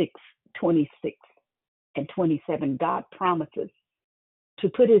 36:26 and 27, God promises to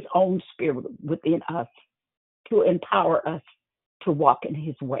put his own spirit within us to empower us to walk in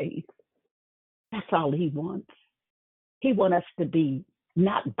his ways. That's all he wants. He wants us to be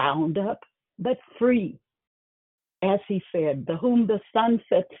not bound up, but free. As he said, the whom the Son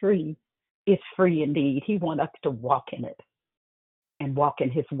set free is free indeed. He wants us to walk in it and walk in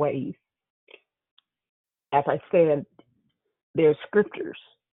his ways. As I said, there's scriptures,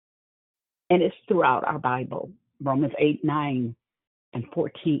 and it's throughout our Bible. Romans 8:9 and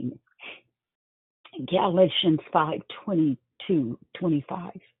 14. Galatians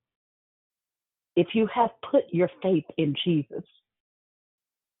 5:22-25. If you have put your faith in Jesus,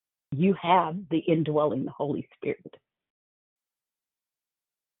 you have the indwelling Holy Spirit.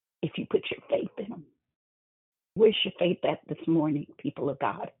 If you put your faith in him. Where's your faith at this morning, people of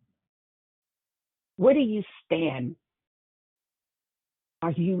God? Where do you stand?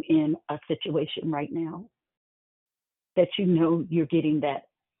 Are you in a situation right now that you know you're getting that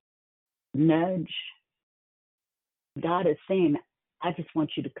nudge? God is saying, I just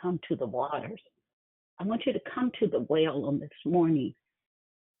want you to come to the waters. I want you to come to the well on this morning,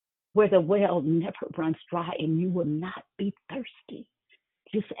 where the well never runs dry and you will not be thirsty,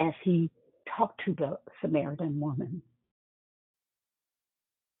 just as he talked to the Samaritan woman.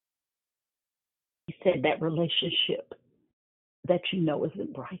 He said that relationship that you know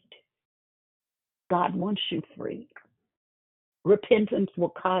isn't right. God wants you free. Repentance will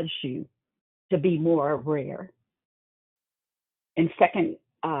cause you to be more aware. In 2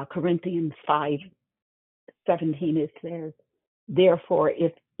 Corinthians 5:17, it says, therefore,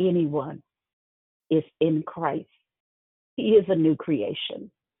 if anyone is in Christ, he is a new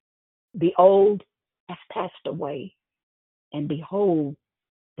creation. The old has passed away, and behold,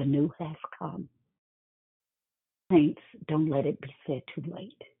 the new has come. Saints, don't let it be said too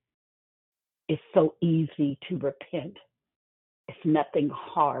late. It's so easy to repent. It's nothing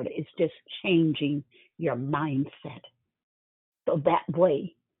hard. It's just changing your mindset. So that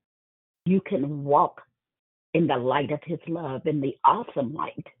way you can walk in the light of his love, in the awesome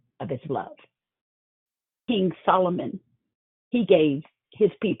light of his love. King Solomon, he gave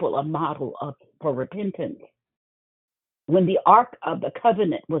his people a model for repentance. When the Ark of the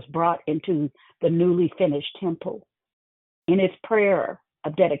Covenant was brought into the newly finished temple, in his prayer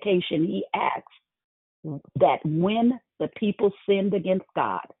of dedication, he asked that when the people sinned against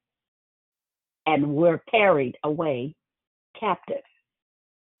God and were carried away captive,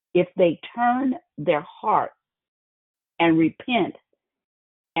 if they turn their heart and repent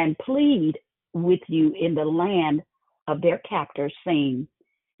and plead with you in the land of their captors, saying,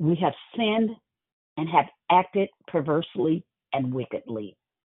 we have sinned and have acted perversely and wickedly.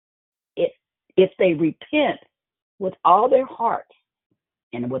 If they repent with all their heart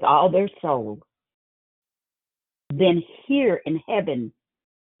and with all their soul, then hear in heaven,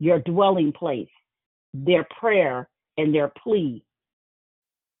 your dwelling place, their prayer and their plea,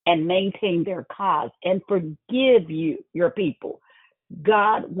 and maintain their cause and forgive you, your people.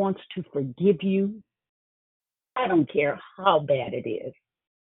 God wants to forgive you. I don't care how bad it is.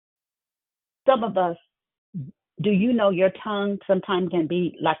 Some of us, do you know your tongue sometimes can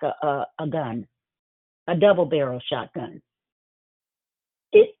be like a gun, a double barrel shotgun?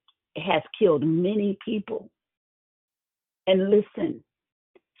 It has killed many people. And listen,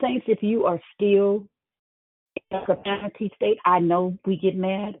 saints, if you are still in a profanity state, I know we get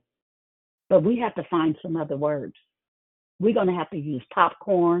mad, but we have to find some other words. We're going to have to use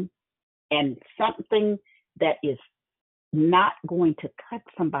popcorn and something that is not going to cut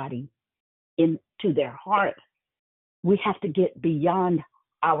somebody into their heart. We have to get beyond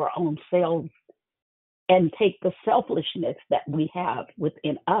our own selves and take the selfishness that we have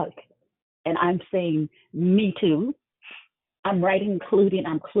within us. And I'm saying, me too. I'm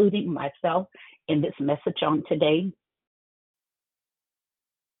including myself in this message on today.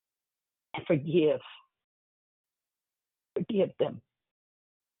 And forgive them.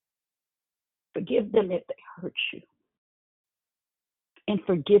 Forgive them if they hurt you. In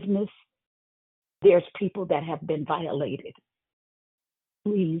forgiveness, there's people that have been violated.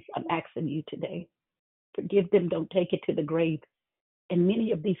 Please, I'm asking you today, forgive them, don't take it to the grave. And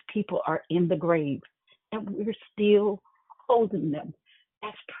many of these people are in the grave, and we're still holding them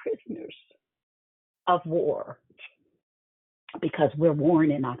as prisoners of war because we're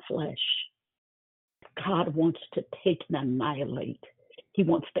worn in our flesh. God wants to take and annihilate. He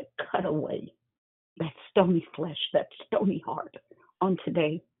wants to cut away that stony flesh, that stony heart on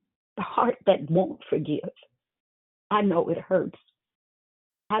today, the heart that won't forgive. I know it hurts.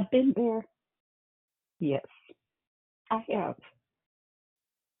 I've been there. Yes, I have.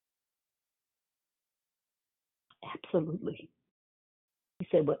 Absolutely. He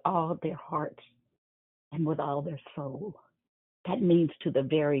said, with all their hearts and with all their soul. That means to the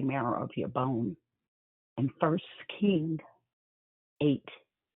very marrow of your bone. And 1 Kings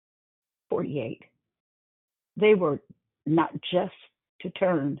 8:48. They were not just to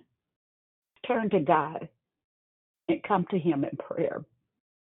turn to God and come to him in prayer.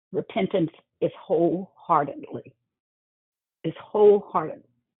 Repentance is wholehearted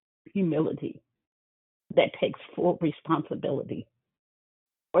humility that takes full responsibility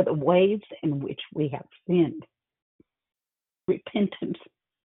for the ways in which we have sinned. Repentance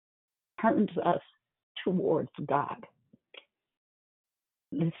turns us towards God.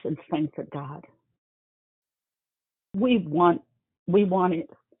 Listen, saints of God. We want it.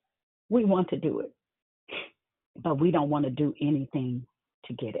 We want to do it, but we don't want to do anything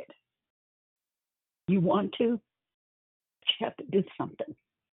to get it. You want to, but you have to do something.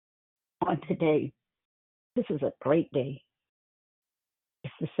 On today, this is a great day.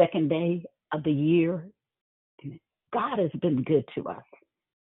 It's the second day of the year. God has been good to us.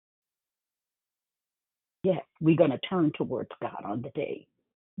 Yes, we're going to turn towards God on the day.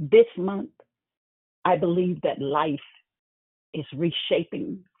 This month, I believe that life is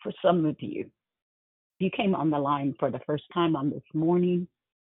reshaping for some of you. If you came on the line for the first time on this morning,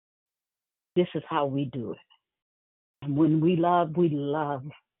 this is how we do it. And when we love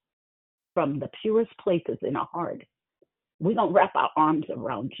from the purest places in our heart. We don't wrap our arms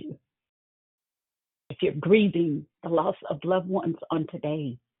around you. If you're grieving the loss of loved ones on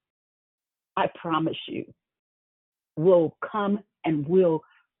today, I promise you, we'll come and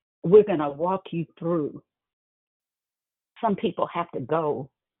we're going to walk you through. Some people have to go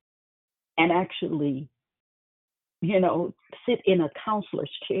and actually, sit in a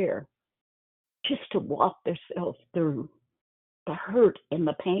counselor's chair just to walk themselves through the hurt and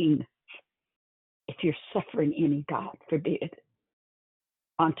the pain. If you're suffering any, God forbid,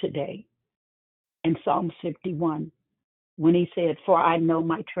 on today. In Psalm 51, when he said, "For I know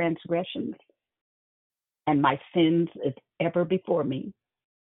my transgressions and my sins is ever before me.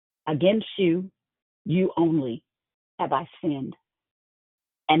 Against you, you only have I sinned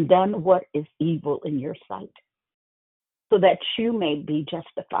and done what is evil in your sight, so that you may be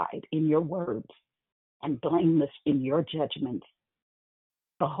justified in your words and blameless in your judgments.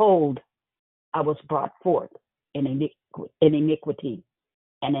 Behold, I was brought forth in iniquity,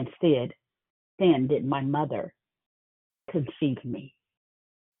 and instead, sin did my mother conceive me.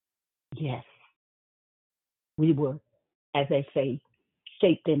 Yes, we were, as they say,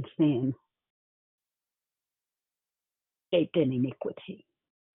 shaped in sin, shaped in iniquity.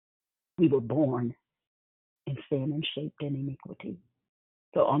 We were born in sin and shaped in iniquity.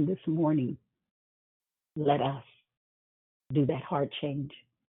 So on this morning, let us do that heart change.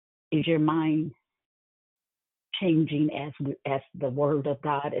 Is your mind changing as the word of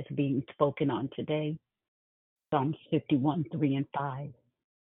God is being spoken on today? Psalms 51, 3 and 5.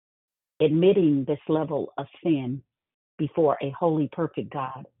 Admitting this level of sin before a holy, perfect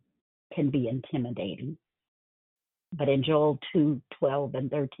God can be intimidating. But in Joel 2, 12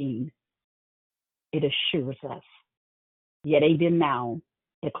 and 13, it assures us, yet even now,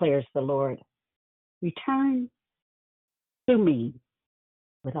 declares the Lord, return to me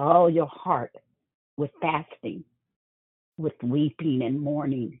with all your heart, with fasting, with weeping and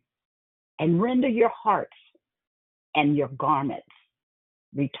mourning, and render your hearts and your garments.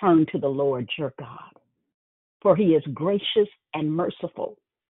 Return to the Lord your God, for he is gracious and merciful.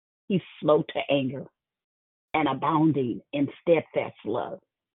 He's slow to anger and abounding in steadfast love.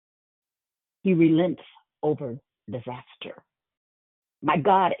 He relents over disaster. My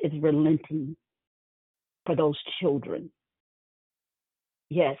God is relenting for those children.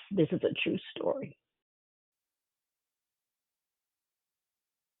 Yes, this is a true story.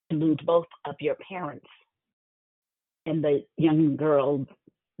 To lose both of your parents, and the young girl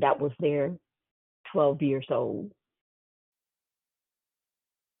that was there, 12 years old,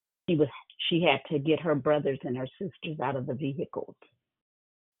 she had to get her brothers and her sisters out of the vehicles.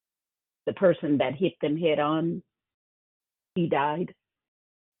 The person that hit them head on, he died,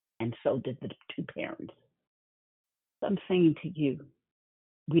 and so did the two parents. So I'm saying to you,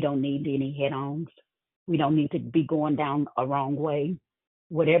 we don't need any head-ons. We don't need to be going down a wrong way.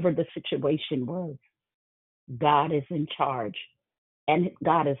 Whatever the situation was, God is in charge. And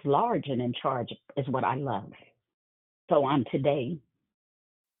God is large and in charge is what I love. So on today,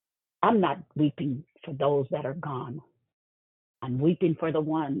 I'm not weeping for those that are gone. I'm weeping for the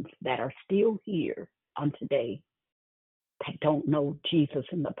ones that are still here on today that don't know Jesus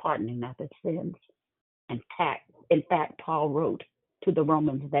and the pardoning of their sins. In fact, Paul wrote to the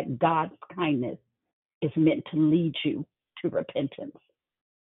Romans that God's kindness is meant to lead you to repentance.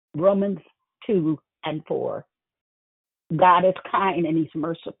 Romans 2 and 4. God is kind and he's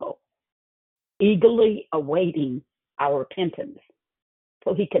merciful, eagerly awaiting our repentance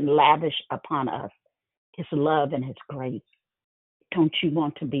so he can lavish upon us his love and his grace. Don't you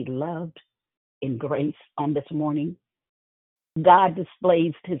want to be loved in grace on this morning? God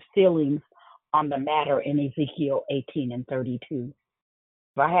displays his feelings on the matter in Ezekiel 18 and 32.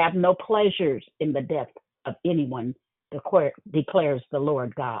 For I have no pleasures in the death of anyone, declares the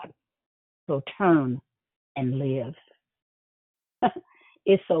Lord God. So turn and live.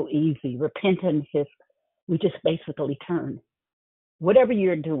 It's so easy. Repentance is, we just basically turn. Whatever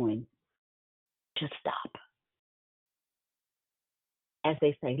you're doing, just stop. As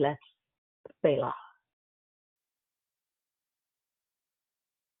they say, let's Selah.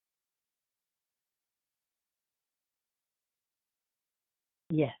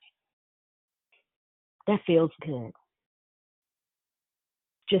 Yes, that feels good.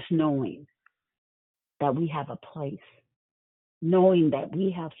 Just knowing that we have a place, knowing that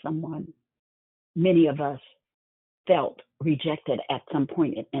we have someone. Many of us felt rejected at some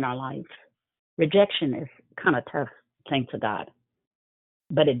point in our life. Rejection is kind of tough, thanks to God,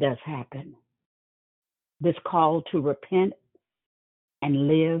 but it does happen. This call to repent and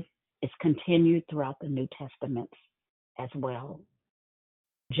live is continued throughout the New Testament as well.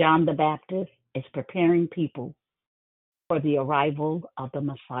 John the Baptist is preparing people for the arrival of the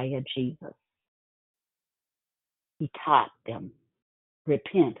Messiah Jesus. He taught them,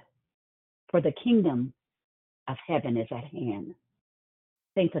 repent, for the kingdom of heaven is at hand.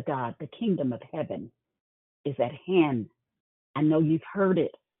 Thank to God, the kingdom of heaven is at hand. I know you've heard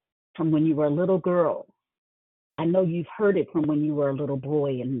it from when you were a little girl. I know you've heard it from when you were a little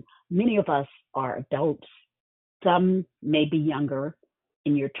boy, and many of us are adults. Some may be younger,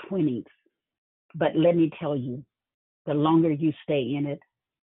 in your 20s. But let me tell you, the longer you stay in it,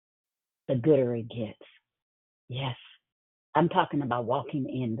 the gooder it gets. Yes, I'm talking about walking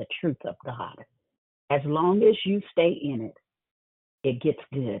in the truth of God. As long as you stay in it, it gets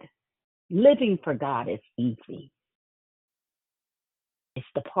good. Living for God is easy. It's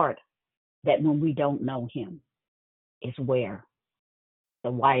the part that when we don't know him is where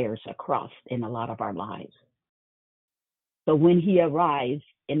the wires are crossed in a lot of our lives. So when he arrives,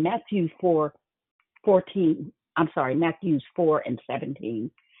 in Matthew 4, Matthew 4 and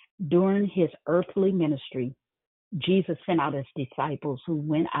 17. During his earthly ministry, Jesus sent out his disciples who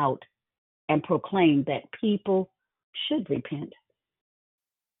went out and proclaimed that people should repent.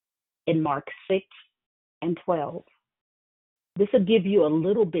 In Mark 6 and 12. This will give you a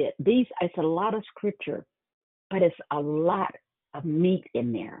little bit. It's a lot of scripture, but it's a lot of meat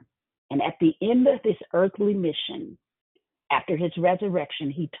in there. And at the end of his earthly mission, after his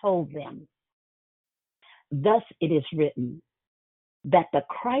resurrection, he told them, "Thus it is written, that the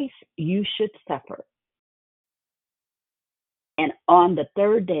Christ you should suffer, and on the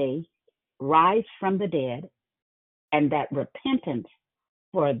third day rise from the dead, and that repentance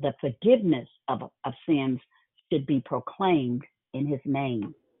for the forgiveness of sins should be proclaimed in his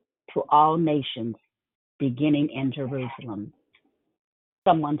name to all nations, beginning in Jerusalem."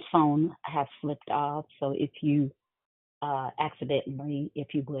 Someone's phone has flipped off, so if you accidentally,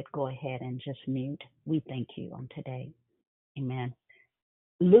 if you would go ahead and just mute, we thank you on today. Amen.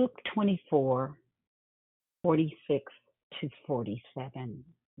 Luke 24, 46 to 47.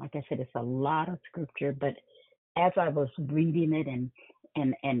 Like I said, it's a lot of scripture, but as I was reading it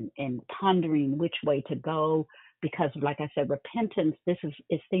and pondering which way to go, because like I said, repentance,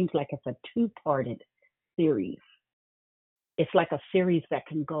 it seems like it's a two-parted series. It's like a series that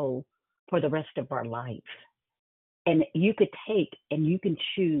can go for the rest of our life. And you could take and you can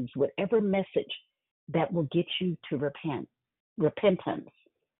choose whatever message that will get you to repentance.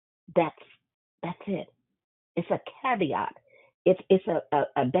 That's it. It's a caveat. It's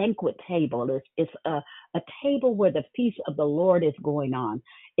a banquet table. It's a table where the feast of the Lord is going on,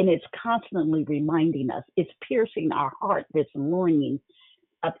 and it's constantly reminding us. It's piercing our heart this morning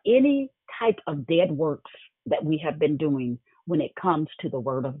of any type of dead works that we have been doing when it comes to the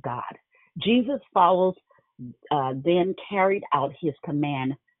Word of God. Jesus then carried out his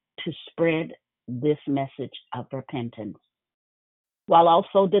command to spread this message of repentance, while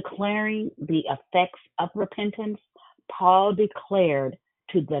also declaring the effects of repentance. Paul declared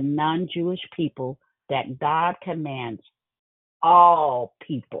to the non-Jewish people that God commands all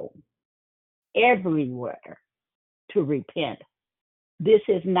people everywhere to repent. This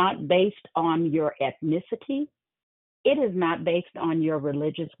is not based on your ethnicity. It is not based on your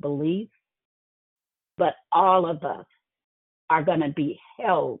religious beliefs, but all of us are going to be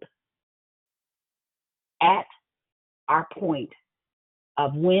held at our point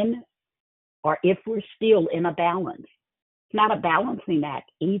of when or if we're still in a balance. It's not a balancing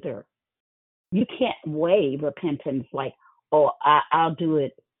act either. You can't weigh repentance like, oh, I'll do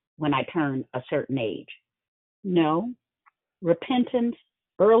it when I turn a certain age. No, repentance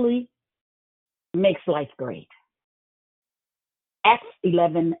early makes life great. Acts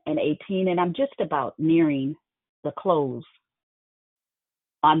 11 and 18, and I'm just about nearing the close.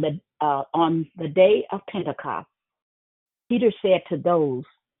 On the day of Pentecost, Peter said to those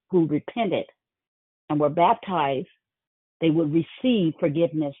who repented and were baptized, they would receive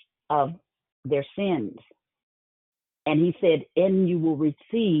forgiveness of their sins. And he said, and you will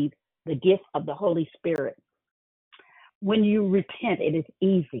receive the gift of the Holy Spirit. When you repent, it is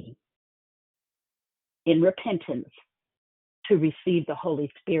easy in repentance to receive the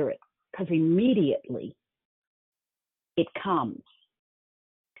Holy Spirit, because immediately it comes,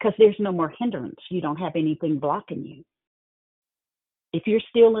 because there's no more hindrance. You don't have anything blocking you. If you're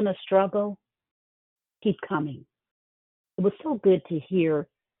still in a struggle, keep coming. It was so good to hear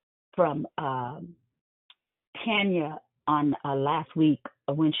from Tanya on last week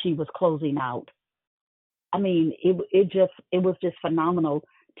when she was closing out. I mean, it was just phenomenal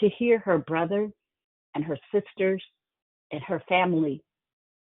to hear her brother and her sisters and her family.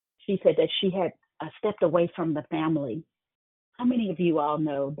 She said that she had stepped away from the family. How many of you all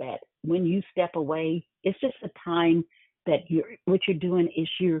know that when you step away, it's just a time that what you're doing is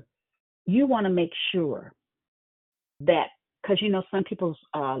you want to make sure that, because some people's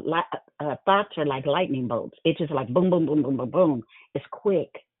thoughts are like lightning bolts. It's just like boom, boom, boom, boom, boom, boom. It's quick.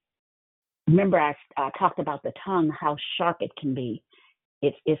 Remember, I talked about the tongue, how sharp it can be.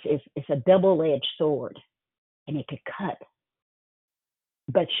 It's a double-edged sword, and it could cut.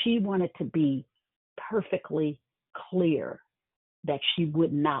 But she wanted to be perfectly clear that she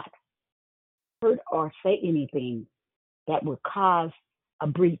would not hurt or say anything that would cause a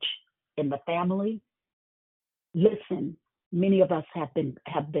breach in the family. Listen, many of us have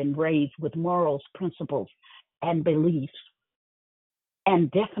been raised with morals, principles, and beliefs,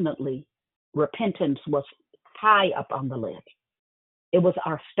 and definitely repentance was high up on the list. It was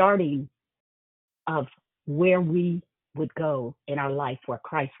our starting of where we would go in our life where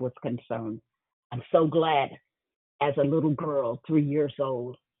Christ was concerned. I'm so glad as a little girl, 3 years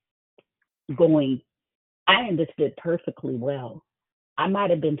old, going I understood perfectly well. I might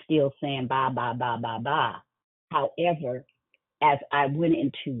have been still saying bye, bye, bye, bye, bye. However, as I went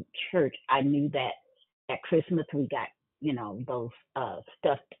into church, I knew that at Christmas we got, those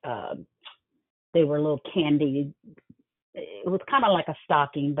stuffed, they were little candy. It was kind of like a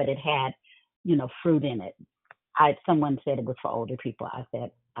stocking, but it had, fruit in it. Someone said it was for older people. I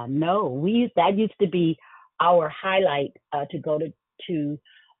said, no, that used to be our highlight to go to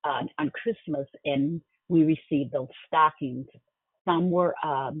on Christmas, and we received those stockings. Some were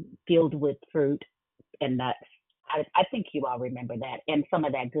filled with fruit and nuts. I think you all remember that, and some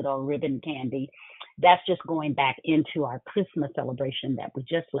of that good old ribbon candy. That's just going back into our Christmas celebration that we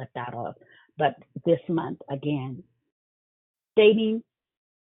just left out of. But this month, again, stating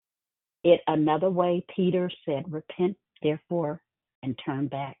it another way, Peter said, repent therefore and turn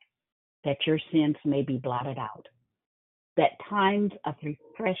back, that your sins may be blotted out, that times of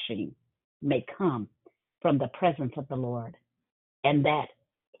refreshing may come from the presence of the Lord, and that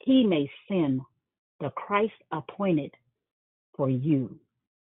he may send the Christ appointed for you,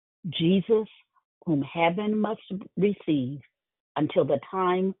 Jesus, whom heaven must receive until the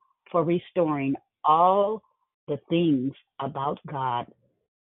time for restoring all the things about God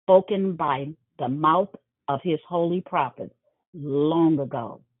spoken by the mouth of his holy prophets long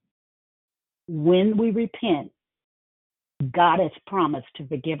ago. When we repent, God has promised to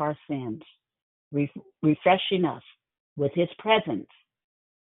forgive our sins, refreshing us with his presence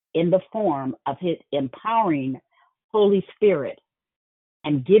in the form of his empowering Holy Spirit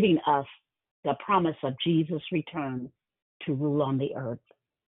and giving us the promise of Jesus' return to rule on the earth.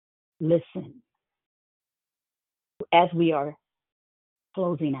 Listen, as we are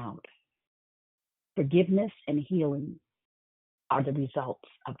closing out, forgiveness and healing are the results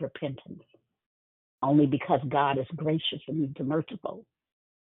of repentance. Only because God is gracious and he's merciful.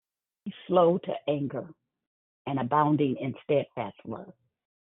 He's slow to anger and abounding in steadfast love.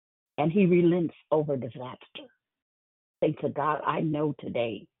 And he relents over disaster. Thanks to God, I know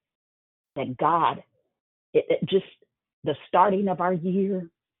today that God, it just the starting of our year,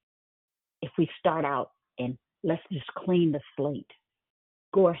 if we start out and let's just clean the slate,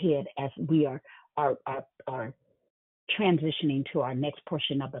 go ahead as we are transitioning to our next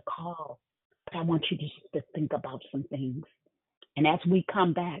portion of the call. But I want you just to think about some things. And as we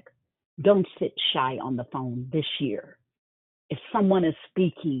come back, don't sit shy on the phone this year. If someone is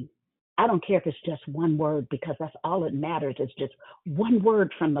speaking, I don't care if it's just one word, because that's all that matters is just one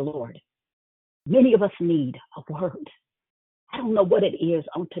word from the Lord. Many of us need a word. I don't know what it is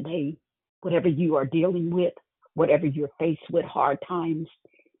on today, whatever you are dealing with, whatever you're faced with, hard times.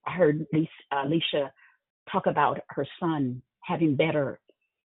 I heard Alicia talk about her son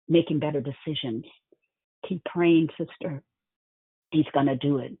making better decisions. Keep praying, sister. He's going to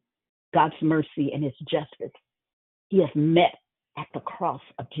do it. God's mercy and his justice. He has met at the cross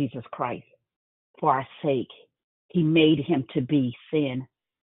of Jesus Christ for our sake. He made him to be sin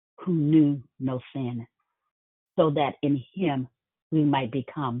who knew no sin, so that in him we might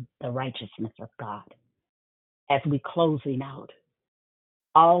become the righteousness of God. As we closing out,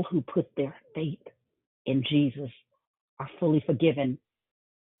 all who put their faith in Jesus are fully forgiven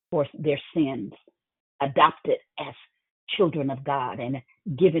for their sins, adopted as children of God, and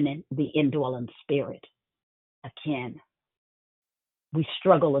given in the indwelling spirit. Again, we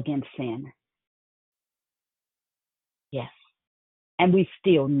struggle against sin. Yes. And we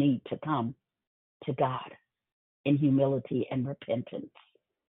still need to come to God in humility and repentance.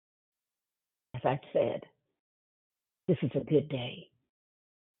 As I said, this is a good day.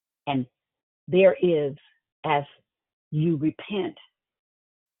 And there is, as you repent,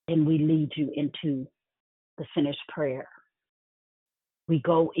 and we lead you into the finished prayer, we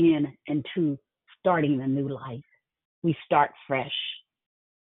go into starting a new life. We start fresh.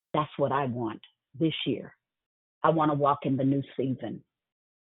 That's what I want this year. I want to walk in the new season.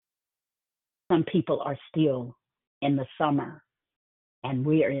 Some people are still in the summer, and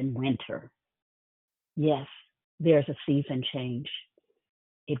we're in winter. Yes, there's a season change.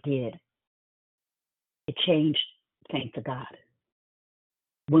 It did. It changed, thank to God.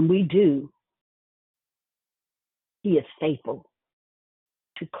 When we do, he is faithful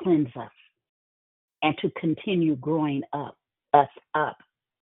to cleanse us and to continue growing us up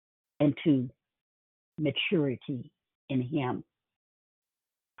into maturity in him.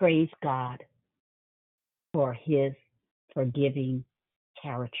 Praise God for his forgiving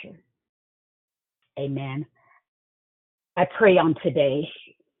character. Amen. I pray on today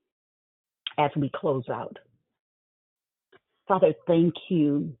as we close out. Father, thank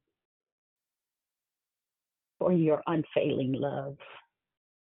you for your unfailing love.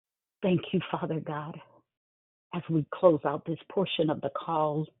 Thank you, Father God, as we close out this portion of the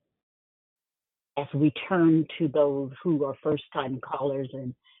call, as we turn to those who are first-time callers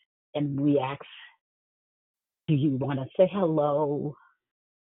and we ask, do you want to say hello?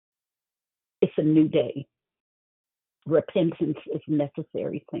 It's a new day. Repentance is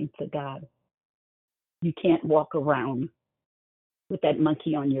necessary, saints of God. You can't walk around with that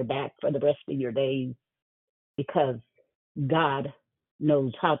monkey on your back for the rest of your days because God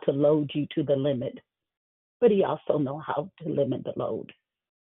knows how to load you to the limit, but he also knows how to limit the load.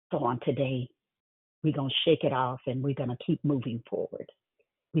 So on today, we're going to shake it off and we're going to keep moving forward.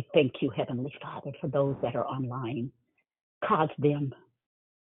 We thank you, Heavenly Father, for those that are online. Cause them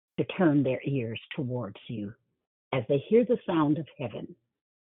to turn their ears towards you. As they hear the sound of heaven,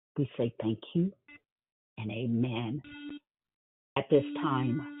 we say thank you and amen. At this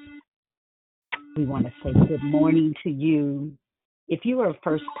time, we want to say good morning to you. If you are a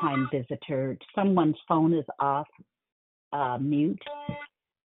first-time visitor, someone's phone is off mute.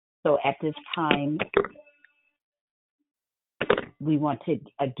 So at this time, we want to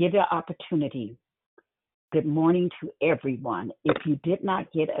give an opportunity. Good morning to everyone. If you did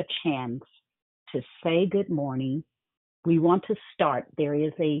not get a chance to say good morning, we want to start. There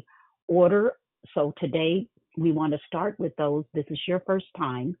is a order. So today we want to start with those. This is your first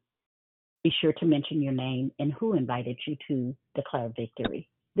time. Be sure to mention your name and who invited you to declare victory.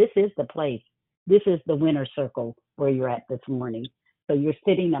 This is the place. This is the winner circle where you're at this morning. So you're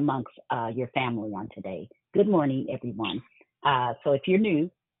sitting amongst your family on today. Good morning, everyone. So if you're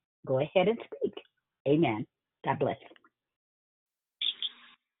new, go ahead and speak. Amen. God bless.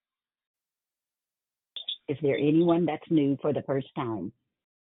 Is there anyone that's new for the first time?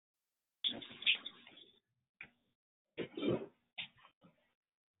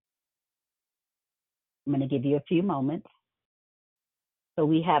 I'm going to give you a few moments. So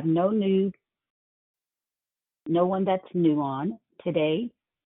we have no one that's new on today.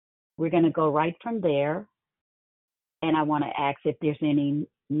 We're going to go right from there. And I want to ask if there's any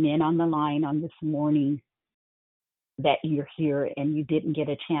men on the line on this morning that you're here and you didn't get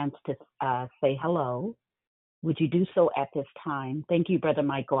a chance to say hello. Would you do so at this time? Thank you, Brother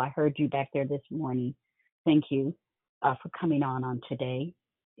Michael. I heard you back there this morning. Thank you for coming on today.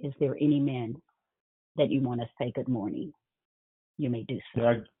 Is there any men that you want to say good morning? You may do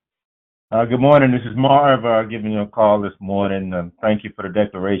so. Good morning. This is Marv giving you a call this morning. Thank you for the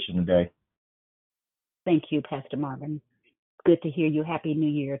declaration today. Thank you, Pastor Marvin. Good to hear you. Happy New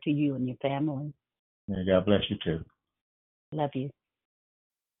Year to you and your family. Yeah, God bless you too. Love you.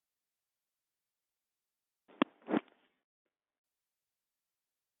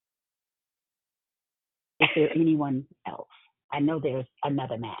 Is there anyone else? I know there's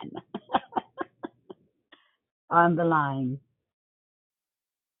another man on the line.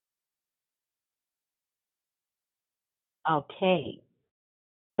 Okay.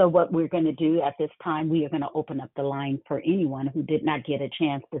 So what we're going to do at this time, we are going to open up the line for anyone who did not get a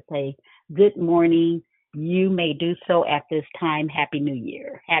chance to say good morning. You may do so at this time. Happy New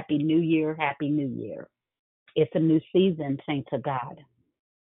Year. Happy New Year. Happy New Year. It's a new season, saints of God.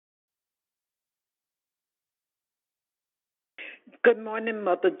 Good morning,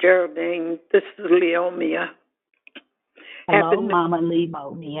 Mother Geraldine. This is Leomia. Hello, Mama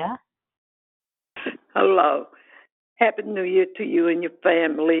Leomia. Hello. Happy New Year to you and your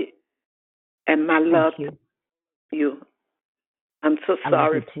family, and my love to you. I'm so sorry. I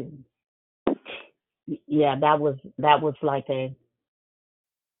love you too. Yeah, that was like I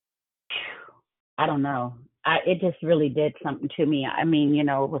don't know. It just really did something to me. I mean, it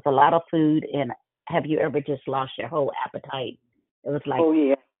was a lot of food, and have you ever just lost your whole appetite? It was like, oh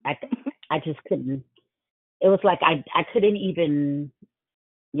yeah, I just couldn't. It was like I couldn't even,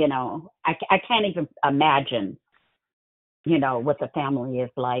 I can't even imagine, what the family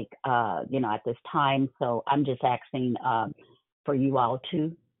is like, at this time. So I'm just asking for you all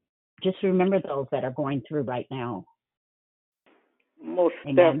to just remember those that are going through right now. Most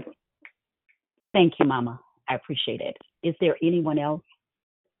Amen. definitely. Thank you, Mama. I appreciate it. Is there anyone else?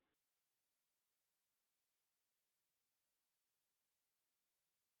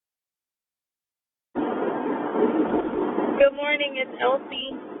 Good morning, it's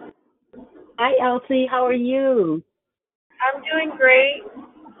Elsie. Hi, Elsie. How are you? I'm doing great.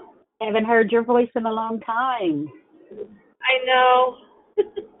 Haven't heard your voice in a long time. I know.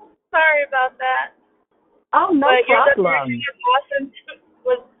 Sorry about that. Oh, no but problem. Your awesome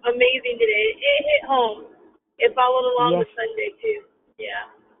was amazing today. It hit home. It followed along with Sunday too. Yeah.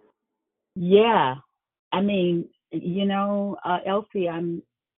 Yeah. I mean, Elsie, I'm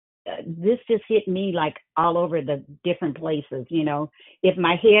this just hit me like all over the different places. If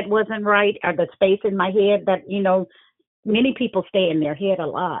my head wasn't right, or the space in my head, that many people stay in their head a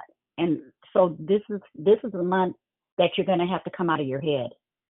lot, and so this is a month that you're going to have to come out of your head.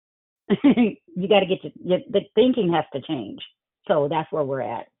 You got to the thinking has to change. So that's where we're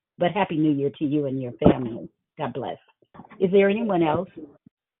at. But Happy New Year to you and your family. God bless. Is there anyone else?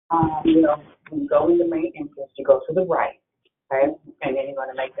 When you go in the main entrance, you go to the right, okay? And then you're going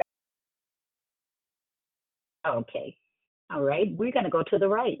to make that. Okay. All right. We're going to go to the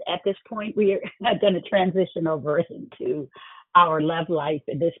right. At this point, we are going to transition over into our love life.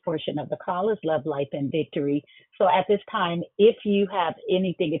 This portion of the call is love life and victory. So at this time, if you got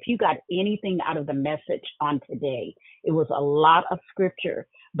anything out of the message on today, it was a lot of scripture,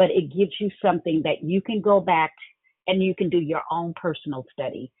 but it gives you something that you can go back and you can do your own personal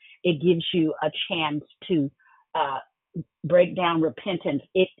study. It gives you a chance to break down repentance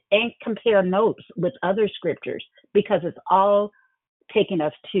and compare notes with other scriptures, because it's all taking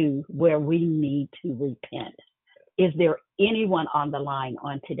us to where we need to repent. Is there anyone on the line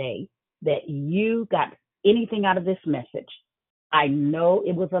on today that you got anything out of this message? I know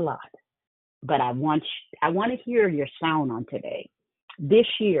it was a lot, but I want to hear your sound on today. This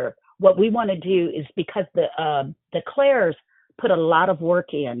year, what we want to do is, because the Claires put a lot of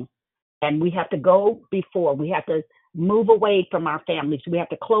work in, and we have to go before. We have to move away from our families. We have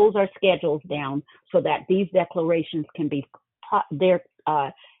to close our schedules down so that these declarations can be they're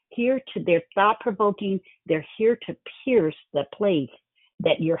they're thought-provoking. They're here to pierce the place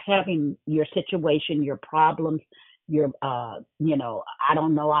that you're having your situation, your problems, your, I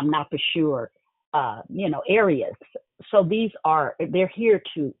don't know, I'm not for sure, areas. So they're here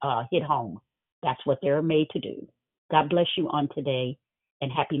to hit home. That's what they're made to do. God bless you on today,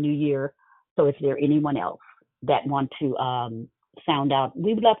 and Happy New Year. So is there anyone else that want to sound out?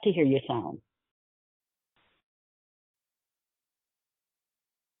 We would love to hear your sound.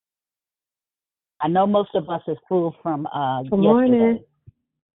 I know most of us is full from Good morning. yesterday.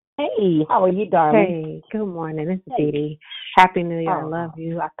 Hey, how are you, darling? Hey, good morning. It's Dee Dee. Happy New Year. I love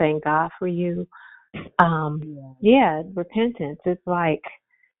you. I thank God for you. Repentance. It's like,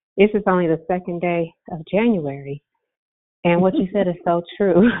 this is only the second day of January. And what you said is so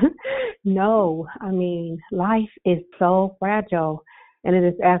true. No, I mean, life is so fragile, and it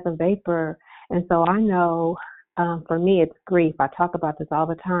is as a vapor. And so I know, for me, it's grief. I talk about this all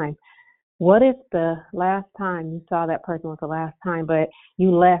the time. What if the last time you saw that person was the last time, but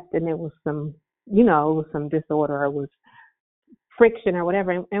you left and it was some disorder, or it was friction or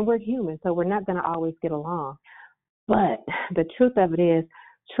whatever, and we're human, so we're not going to always get along. But the truth of it is,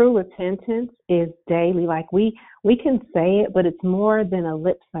 true repentance is daily. Like we can say it, but it's more than a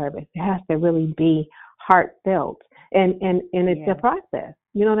lip service. It has to really be heartfelt, and it's a process.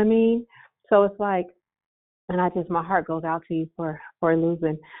 You know what I mean? So it's like, and my heart goes out to you for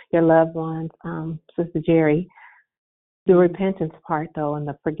losing your loved ones, Sister Jerry. The repentance part, though, and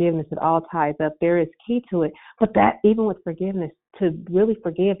the forgiveness, it all ties up. There is key to it. But that, even with forgiveness, to really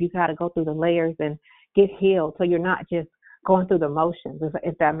forgive, you got to go through the layers and get healed, so you're not just going through the motions,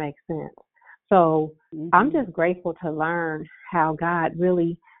 if that makes sense. So I'm just grateful to learn how God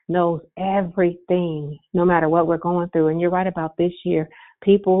really knows everything, no matter what we're going through. And you're right about this year.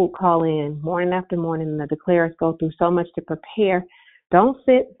 People who call in morning after morning, and the declarers go through so much to prepare. Don't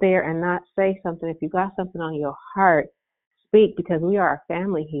sit there and not say something. If you got something on your heart, speak, because we are a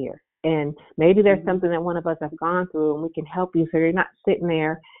family here. And maybe there's something that one of us have gone through, and we can help you, so you're not sitting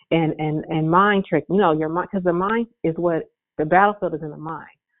there and mind trick. Your mind, because the mind is what the battlefield is, in the mind.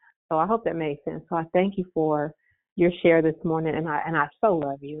 So I hope that made sense. So I thank you for your share this morning, and I so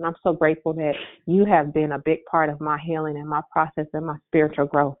love you, and I'm so grateful that you have been a big part of my healing and my process and my spiritual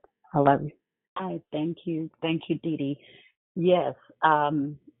growth. I love you. I thank you, Dee Dee. Yes, as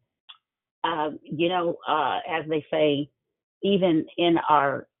they say, even in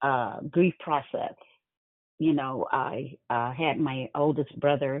our grief process, I had my oldest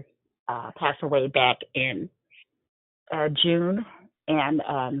brother pass away back in June and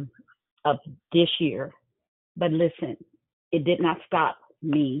of this year. But listen, it did not stop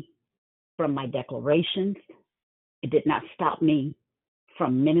me from my declarations. It did not stop me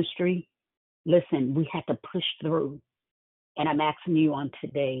from ministry. Listen, we had to push through. And I'm asking you on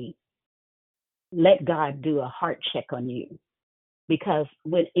today, let God do a heart check on you. Because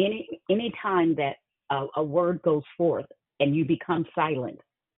when any time that a word goes forth and you become silent,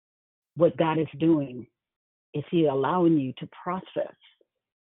 what God is doing is He allowing you to process.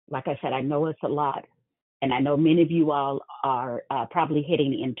 Like I said, I know it's a lot. And I know many of you all are probably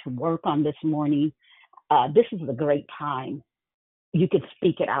heading into work on this morning. This is a great time you could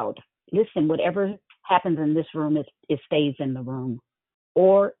speak it out. Listen, whatever happens in this room, it stays in the room,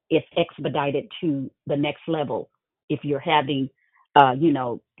 or it's expedited to the next level. If you're having,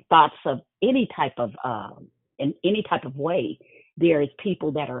 thoughts of any type of, in any type of way, there is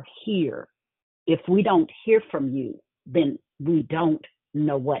people that are here. If we don't hear from you, then we don't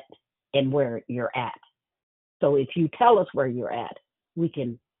know what and where you're at. So if you tell us where you're at, we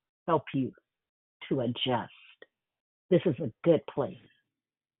can help you to adjust. This is a good place.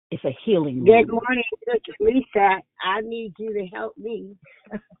 It's a healing Good room. morning, Sister Lisa. I need you to help me.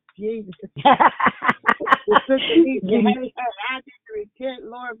 Jesus. Sister Lisa, hey, I need to repent.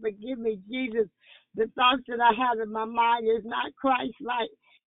 Lord, forgive me, Jesus. The thoughts that I have in my mind is not Christ-like.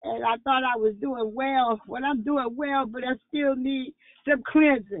 And I thought I was doing well. Well, I'm doing well, but I still need some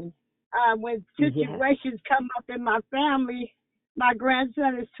cleansing. When situations come up in my family, my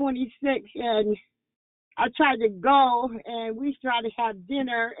grandson is 26, and I tried to go, and we tried to have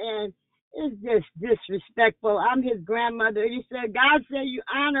dinner, and it's just disrespectful. I'm his grandmother. He said, God said you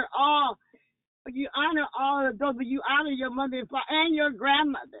honor all of those, but you honor your mother and father and your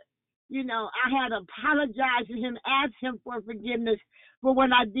grandmother. I had to apologize to him, ask him for forgiveness for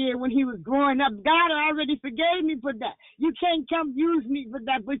what I did when he was growing up. God already forgave me for that. You can't come use me for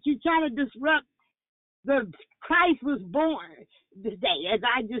that, but you're trying to disrupt the Christ was born today, as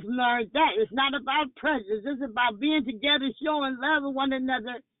I just learned that. It's not about prejudice. It's about being together, showing love of one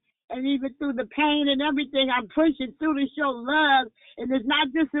another. And even through the pain and everything, I'm pushing through to show love. And it's not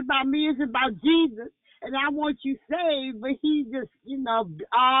just about me, it's about Jesus. And I want you saved, but he just, it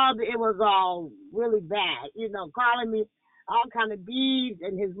was all really bad, calling me all kind of bees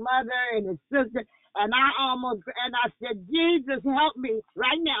and his mother and his sister. And I said, Jesus, help me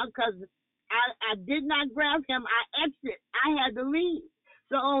right now, because I did not grab him. I exit. I had to leave.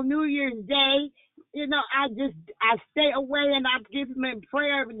 So on New Year's Day, I stay away, and I give him in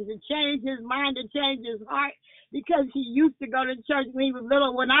prayer to change his mind, to change his heart, because he used to go to church when he was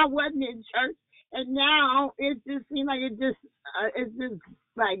little, when I wasn't in church. And now it just seems like it's just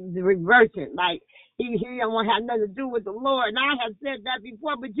like the reversion. Like he don't want to have nothing to do with the Lord. And I have said that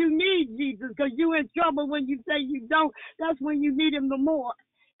before, but you need Jesus, because you're in trouble when you say you don't. That's when you need him the more.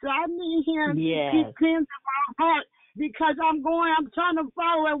 So I need him to keep cleansing my heart, because I'm trying to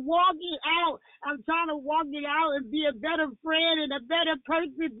follow and walk it out. I'm trying to walk it out and be a better friend and a better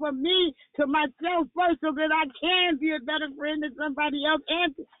person for me, to myself first, so that I can be a better friend to somebody else,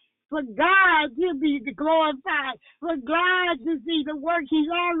 and for God to be glorified, for God to see the work he's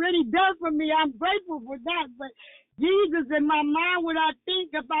already done for me. I'm grateful for that. But Jesus, in my mind, when I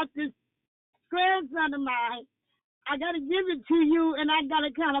think about this grandson of mine, I got to give it to you, and I got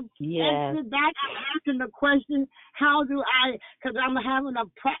to kind of answer back. I'm asking the question, how do I, because I'm having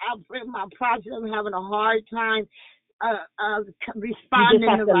my process, I'm having a hard time responding. You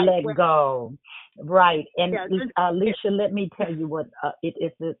just have to right let way. Go. Right. And Alicia, let me tell you what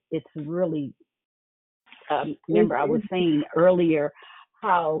it's really, remember I was saying earlier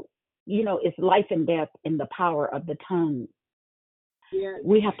how, it's life and death in the power of the tongue. Yes.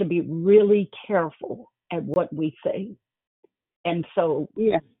 We have to be really careful at what we say. And so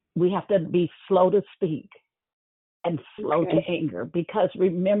we have to be slow to speak and slow to anger, because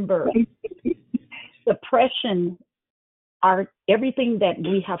remember, suppression, everything that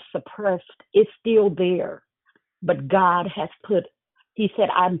we have suppressed is still there. But God has he said,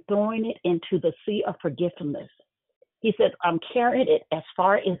 I'm throwing it into the sea of forgiveness. He said, I'm carrying it as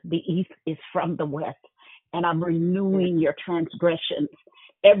far as the east is from the west, and I'm renewing your transgressions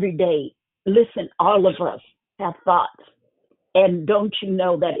every day. Listen, all of us have thoughts. And don't you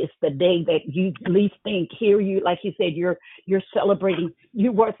know that it's the day that you least think, like you said, you're celebrating.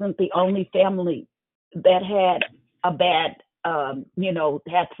 You wasn't the only family that had a bad,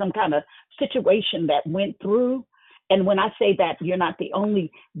 had some kind of situation that went through. And when I say that, you're not the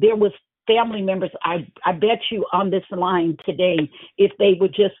only. There was family members. I bet you on this line today, if they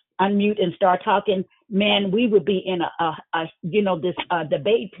would just unmute and start talking, man, we would be in this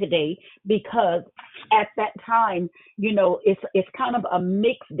debate today, because at that time, it's kind of a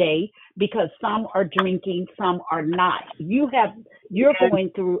mixed day, because some are drinking, some are not. You're going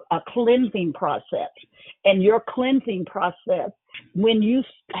through a cleansing process, and your cleansing process, when you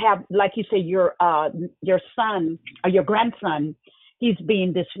have, like you say, your son or your grandson, he's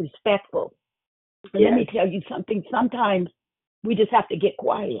being disrespectful. Let me tell you something. Sometimes we just have to get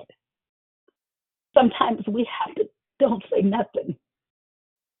quiet. Sometimes we have to don't say nothing,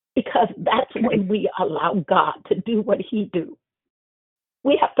 because that's when we allow God to do what he do.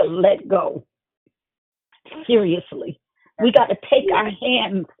 We have to let go. Seriously. We got to take our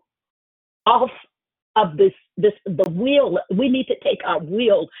hands off of the will. We need to take our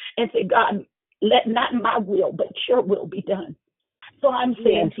will and say, God, let not my will, but your will be done. So I'm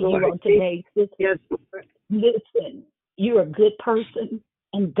saying to you on today, listen, you're a good person,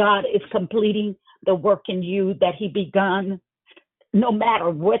 and God is completing the work in you that he begun. No matter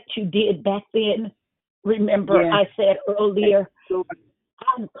what you did back then, remember I said earlier,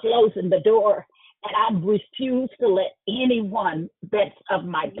 I'm closing the door, and I refuse to let anyone that's of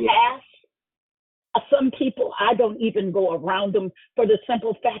my past. Some people, I don't even go around them, for the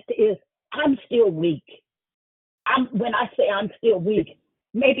simple fact is I'm still weak. When I say I'm still weak,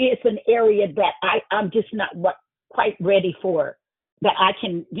 maybe it's an area that I'm just not quite ready for, that I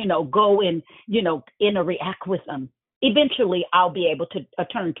can, go and, interact with them. Eventually, I'll be able to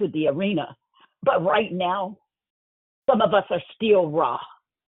turn to the arena. But right now, some of us are still raw.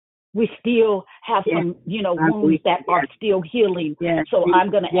 We still have some, wounds that are still healing. So I'm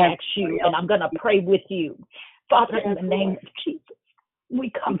going to ask you, and I'm going to pray with you. Father, in the name of Jesus,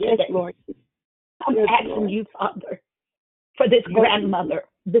 we come today. Lord. I'm asking you, Father, for this grandmother,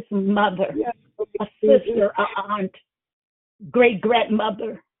 this mother, a sister, an aunt,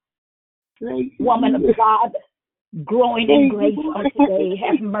 great-grandmother, woman of God, growing in grace on today.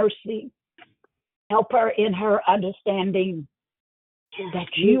 Have mercy. Help her in her understanding that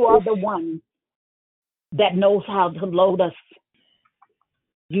you are the one that knows how to load us.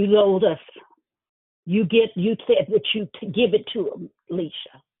 You load us. You said that you give it to him,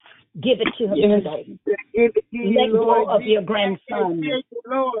 Alicia. Give it to him today. Let go of your grandson.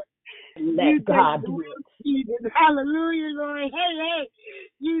 Let God do it. Hallelujah, Lord. Hey,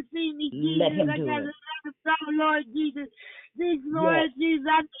 you see me, Jesus. Let him I do got it. another Lord Jesus. This Lord Jesus,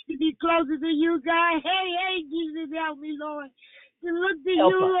 I need to be closer to you, God. Hey, Jesus, help me, Lord. To look to you,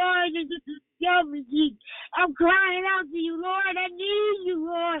 Lord, and just to help me, Jesus. I'm crying out to you, Lord. I need you,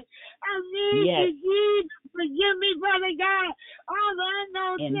 Lord. I need you, Jesus. Forgive me, Father God. All the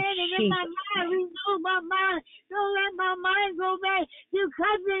unknown sin is in my mind. Renew my mind. Don't let my mind go back to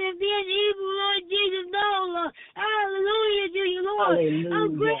cussing and being evil, Lord Jesus. No, Lord. Hallelujah to you, Lord. Hallelujah.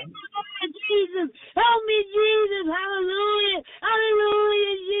 I'm grateful, Lord Jesus. Help me, Jesus. Hallelujah.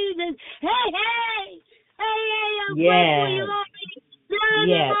 Hallelujah, Jesus. Hey, I'm grateful you, Lord.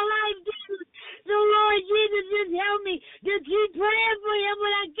 In my life, Jesus. So, Lord Jesus, just help me to keep praying for him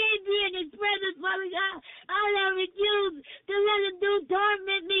when I can't be in his presence, Father God. I refuse to let him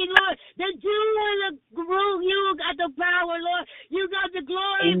torment me, Lord. That you are the rule, you got the power, Lord. You got the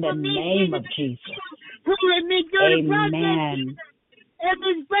glory in the for me, name of Jesus. Let me through the process.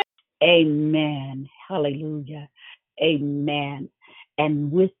 Amen. Hallelujah. Amen.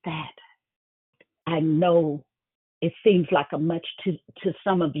 And with that, I know it seems like a much to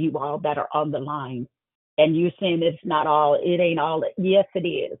some of you all that are on the line. And you're saying it's not all, it ain't all. Yes, it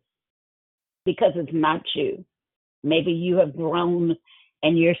is. Because it's not you. Maybe you have grown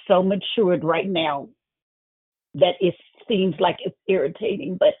and you're so matured right now that it seems like it's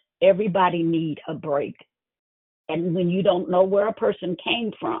irritating, but everybody need a break. And when you don't know where a person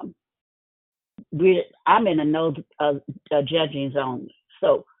came from, I'm in a judging zone.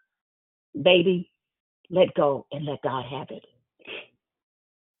 So, baby, let go and let God have it.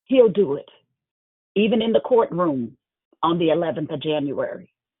 He'll do it. Even in the courtroom on the 11th of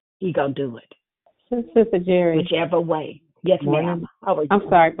January, he gonna do it. Sister Jerry. Whichever way. Yes, ma'am. I'm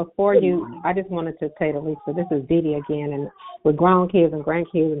sorry. Before I just wanted to say to Lisa, this is Dee Dee again, and with grown kids and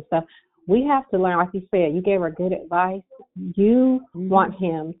grandkids and stuff, we have to learn, like you said, you gave her good advice. You want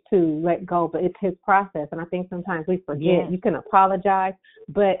him to let go, but it's his process. And I think sometimes we forget. You can apologize,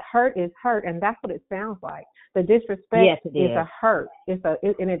 but hurt is hurt, and that's what it sounds like. The disrespect is a hurt.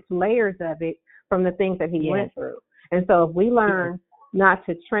 And it's layers of it from the things that he went through. And so if we learn not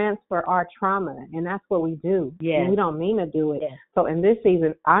to transfer our trauma, and that's what we do. And we don't mean to do it. So in this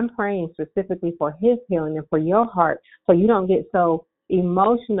season, I'm praying specifically for his healing and for your heart, so you don't get so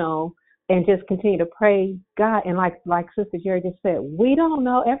emotional and just continue to pray God. And like Sister Jerry just said, we don't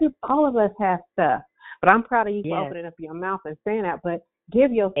know. All of us have stuff. But I'm proud of you for opening up your mouth and saying that. But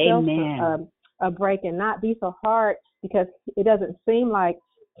give yourself a break and not be so hard, because it doesn't seem like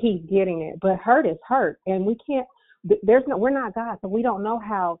he's getting it. But hurt is hurt, and we can't. We're not God, so we don't know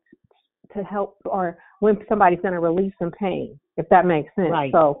how to help or when somebody's going to release some pain, if that makes sense.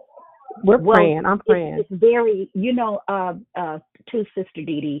 Right. So we're praying. I'm praying. It's very, to Sister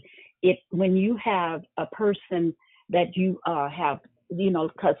Dee Dee, when you have a person that you have,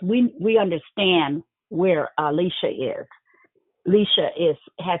 because we understand where Alicia is. Alicia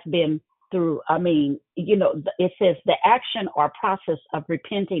has been through, it says the action or process of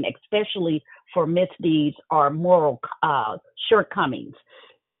repenting, especially for misdeeds or moral shortcomings.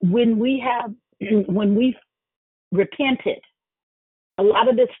 When we have when we've repented, a lot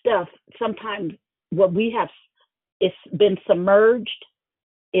of this stuff, sometimes what we have, it's been submerged.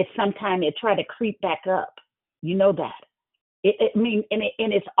 It's sometimes it try to creep back up. You know that.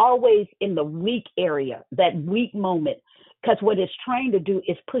 And it's always in the weak area, that weak moment, because what it's trying to do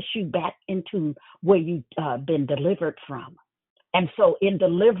is push you back into where you've been delivered from. And so in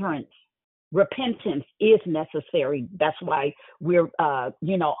deliverance, repentance is necessary. That's why we're,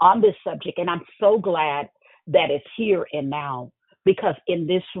 on this subject. And I'm so glad that it's here and now, because in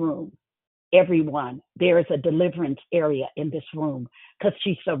this room, everyone, there is a deliverance area in this room, because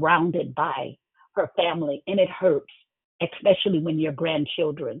she's surrounded by her family, and it hurts, especially when your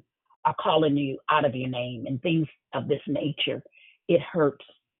grandchildren are calling you out of your name and things of this nature. It hurts.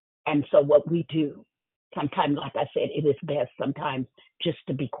 And so what we do, sometimes, like I said, it is best sometimes just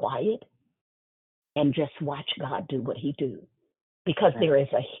to be quiet and just watch God do what he do, because there is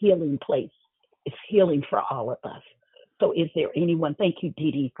a healing place. It's healing for all of us. So is there anyone, thank you,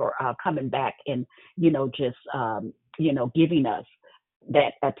 Dee Dee, for coming back and, giving us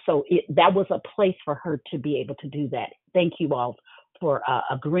that. That was a place for her to be able to do that. Thank you all for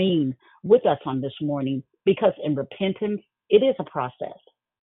agreeing with us on this morning, because in repentance, it is a process.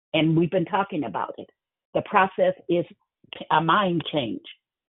 And we've been talking about it. The process is a mind change.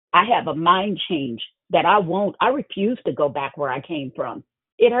 I have a mind change that I refuse to go back where I came from.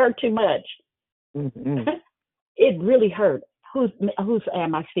 It hurt too much. Mm-hmm. It really hurt. Who's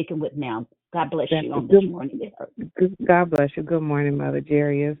am I speaking with now? God bless you on this morning. It hurt. God bless you. Good morning, Mother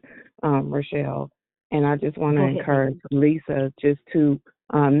Jerry. Is Rochelle. And I just want to encourage Lisa just to,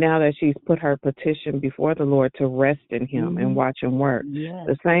 now that she's put her petition before the Lord, to rest in him and watch him work. Yes.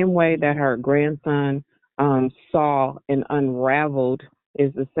 The same way that her grandson saw and unraveled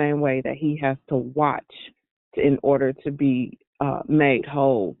is the same way that he has to watch in order to be made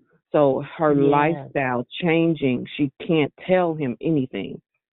whole. So her lifestyle changing, she can't tell him anything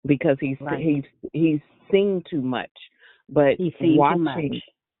because he's seen too much. But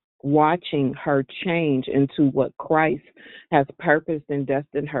watching her change into what Christ has purposed and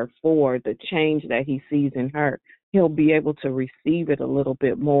destined her for, the change that he sees in her, he'll be able to receive it a little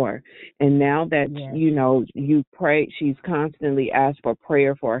bit more. And now that, you pray, she's constantly asked for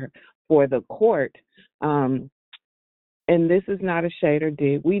prayer for the court. And this is not a shade or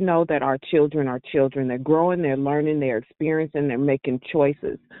dig. We know that our children are children. They're growing, they're learning, they're experiencing, they're making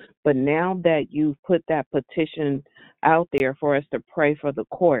choices. But now that you've put that petition out there for us to pray for the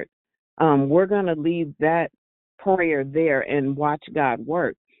court, we're going to leave that prayer there and watch God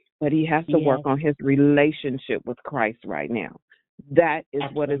work. But he has to work on his relationship with Christ right now. That is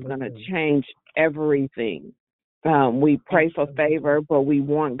what is going to change everything. We pray for favor, but we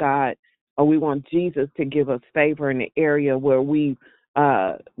want God, or we want Jesus to give us favor in the area where we've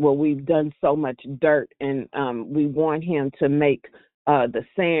done so much dirt, and we want him to make the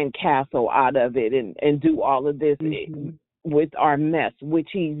sand castle out of it and do all of this with our mess, which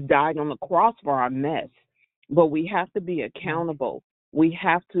he's died on the cross for our mess. But we have to be accountable. We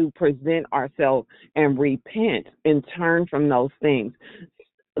have to present ourselves and repent and turn from those things.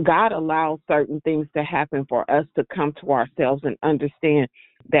 God allows certain things to happen for us to come to ourselves and understand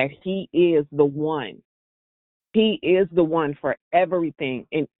that he is the one. He is the one for everything.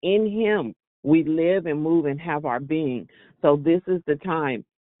 And in him, we live and move and have our being. So this is the time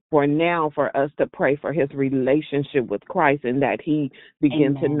for us to pray for his relationship with Christ, and that he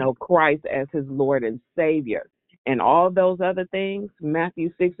begin to know Christ as his Lord and Savior. And all those other things, Matthew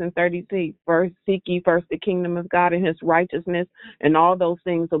 6:33, first seek ye first the kingdom of God and his righteousness, and all those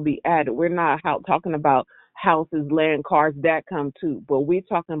things will be added. We're not talking about houses, land, cars, that come too, but we're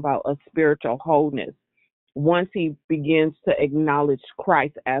talking about a spiritual wholeness. Once he begins to acknowledge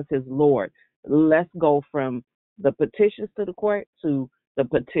Christ as his Lord, let's go from the petitions to the court to the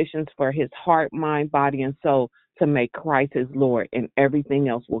petitions for his heart, mind, body, and soul, to make Christ his Lord, and everything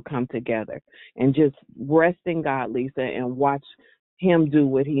else will come together. And just rest in God, Lisa, and watch him do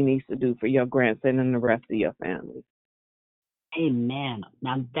what he needs to do for your grandson and the rest of your family. Amen.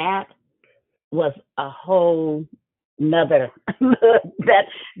 Now that was a whole nother,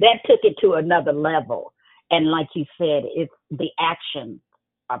 that took it to another level. And like you said, it's the action,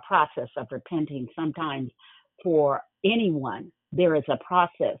 a process of repenting. Sometimes for anyone, there is a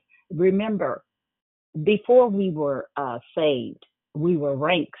process. Remember, before we were saved, we were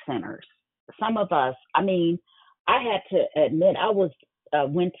rank sinners. Some of us, I had to admit, I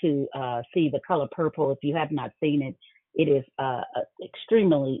went to see The Color Purple. If you have not seen it, it is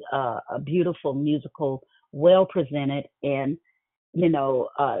extremely a beautiful musical, well presented, and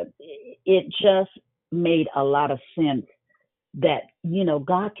it just made a lot of sense that,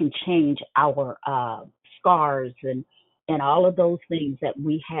 God can change our scars and all of those things that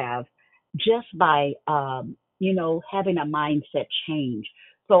we have just by, having a mindset change.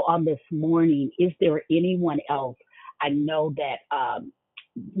 So on this morning, is there anyone else? I know that,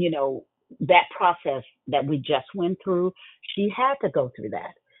 that process that we just went through, she had to go through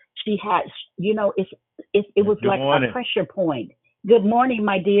that. She had, it was Good like morning. a pressure point. Good morning,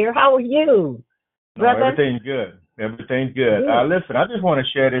 my dear. How are you, No, brother? everything's good. Everything's good. Listen, I just want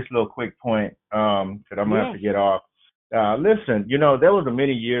to share this little quick point that I'm going to have to get off. Listen, there was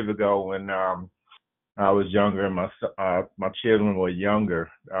many years ago when I was younger and my children were younger.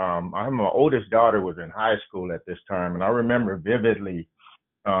 My oldest daughter was in high school at this time, and I remember vividly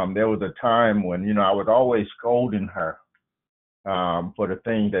there was a time when, I was always scolding her for the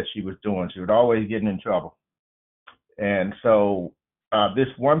things that she was doing. She was always getting in trouble. And so this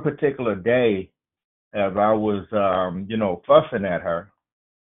one particular day, as I was, fussing at her,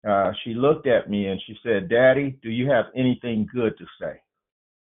 she looked at me and she said, "Daddy, do you have anything good to say?"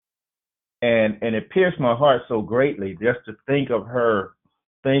 And it pierced my heart so greatly just to think of her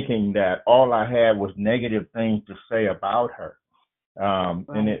thinking that all I had was negative things to say about her.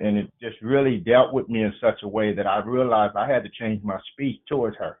 And it just really dealt with me in such a way that I realized I had to change my speech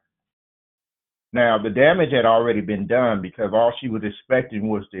towards her. Now, the damage had already been done because all she was expecting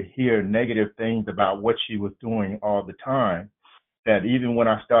was to hear negative things about what she was doing all the time, that even when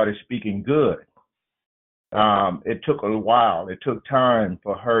I started speaking good, it took a while. It took time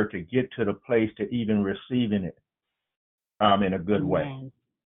for her to get to the place to even receiving it in a good way.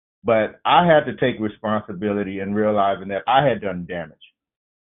 But I had to take responsibility and realizing that I had done damage.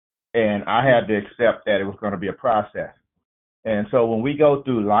 And I had to accept that it was going to be a process. And so when we go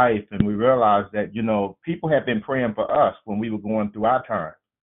through life and we realize that, people have been praying for us when we were going through our time.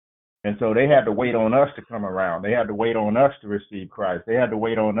 And so they had to wait on us to come around. They had to wait on us to receive Christ. They had to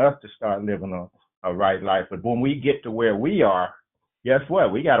wait on us to start living a right life. But when we get to where we are, guess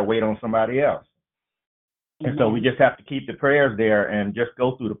what? We got to wait on somebody else. And so we just have to keep the prayers there and just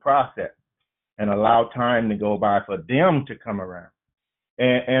go through the process and allow time to go by for them to come around.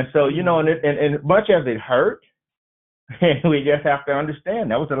 And so, and much as it hurt, we just have to understand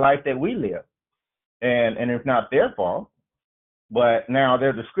that was the life that we lived. And it's not their fault. But now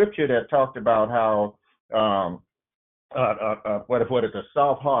there's a scripture that talked about how what is a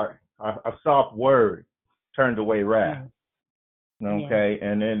soft heart, a soft word turns away wrath. Okay,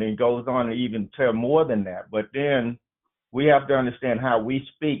 and then it goes on to even tell more than that. But then we have to understand how we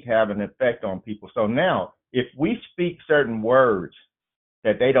speak have an effect on people. So now, if we speak certain words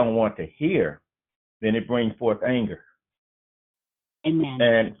that they don't want to hear, then it brings forth anger. Amen.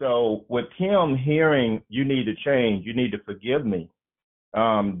 And so with him hearing, you need to change, you need to forgive me,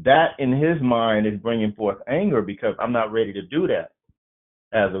 that in his mind is bringing forth anger because I'm not ready to do that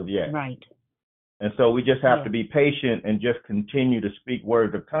as of yet. Right. And so we just have to be patient and just continue to speak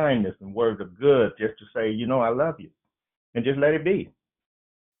words of kindness and words of good, just to say, I love you, and just let it be.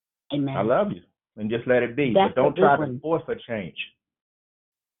 Amen. I love you, and just let it be. That's but don't try to force a change.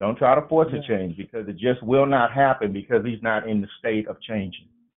 Don't try to force a change because it just will not happen because he's not in the state of changing.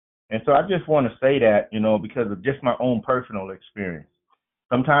 And so I just want to say that, because of just my own personal experience.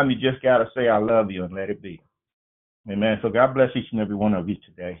 Sometimes you just got to say, I love you, and let it be. Amen. So God bless each and every one of you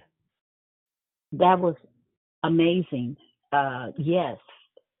today. That was amazing. Yes.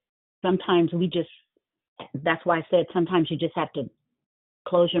 Sometimes that's why I said sometimes you just have to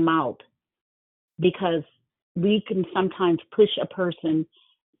close your mouth, because we can sometimes push a person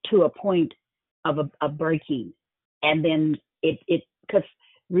to a point of a breaking. And then because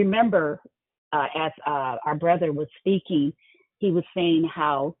remember, as our brother was speaking, he was saying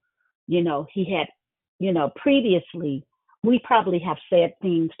how, he had, previously, we probably have said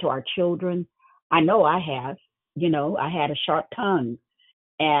things to our children. I know I have, I had a sharp tongue,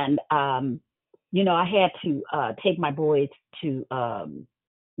 and, I had to take my boys to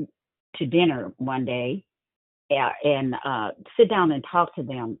dinner one day and sit down and talk to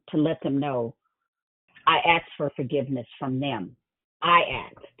them to let them know I asked for forgiveness from them. I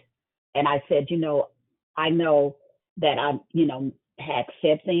asked. And I said, I know that I, had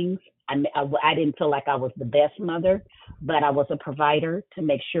said things. I didn't feel like I was the best mother, but I was a provider to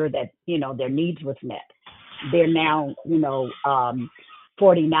make sure that, their needs was met. They're now,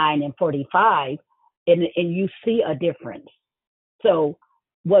 49 and 45, and you see a difference. So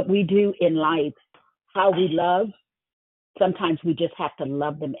what we do in life, how we love, sometimes we just have to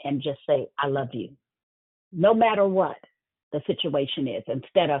love them and just say, I love you, no matter what the situation is,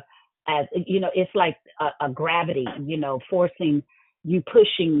 instead of, as it's like a gravity, forcing you,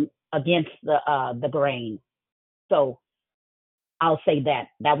 pushing against the grain. So I'll say that.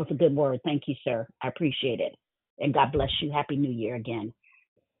 That was a good word. Thank you, sir. I appreciate it. And God bless you. Happy New Year again.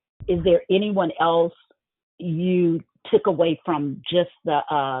 Is there anyone else you took away from just the,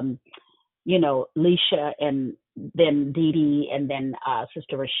 Leisha and then Dee Dee and then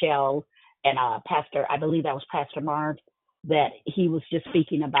Sister Rochelle and Pastor, I believe that was Pastor Marv, that he was just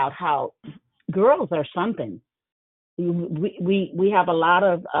speaking about how girls are something. We have a lot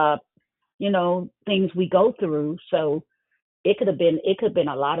of, things we go through. So it could have been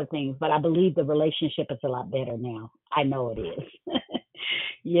a lot of things, but I believe the relationship is a lot better now. I know it is.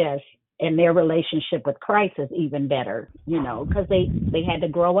 Yes. And their relationship with Christ is even better, because they had to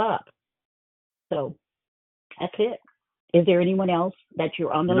grow up. So that's it. Is there anyone else that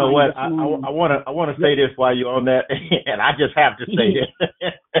you're on the line? You know what? I want to say this while you're on that, and I just have to say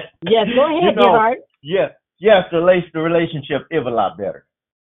this. Yes, go ahead, Gerard. Yes, the relationship is a lot better.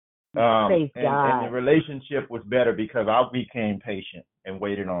 Praise God. And the relationship was better because I became patient and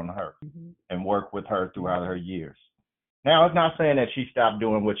waited on her and worked with her throughout her years. Now, it's not saying that she stopped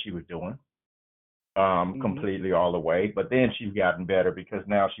doing what she was doing completely all the way, but then she's gotten better because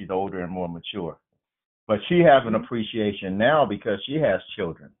now she's older and more mature. But she has an appreciation now because she has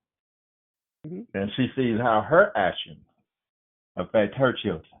children. And she sees how her actions affect her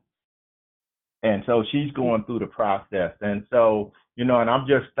children. And so she's going through the process. And so, and I'm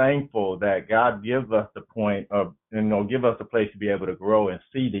just thankful that God gives us the point of, give us a place to be able to grow and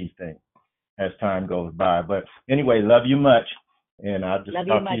see these things as time goes by. But anyway, love you much. And I'll just love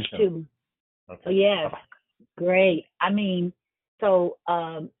talk you much to you soon. too. Okay. So yes, great. I mean, so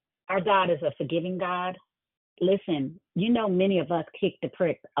our God is a forgiving God. Listen, many of us kick the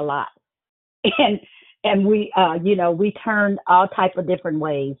prick a lot, and we, we turn all type of different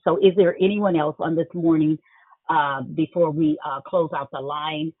ways. So, is there anyone else on this morning before we close out the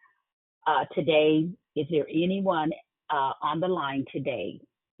line today? Is there anyone on the line today?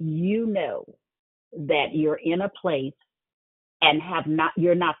 That you're in a place and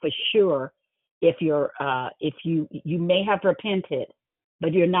you're not for sure if you may have repented,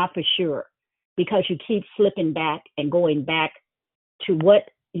 but you're not for sure, because you keep slipping back and going back to what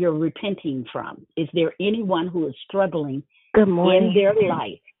you're repenting from. Is there anyone who is struggling in their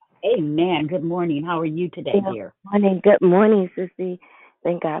life? Amen. Good morning. How are you today, dear? Good morning, Sissy.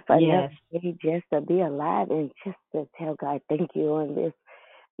 Thank God for another day just to be alive and just to tell God thank you on this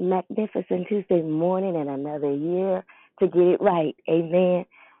magnificent Tuesday morning and another year to get it right. Amen.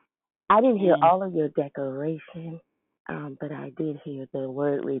 I didn't hear all of your declaration, but I did hear the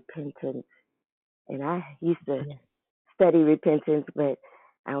word repentance. And I used to study repentance, but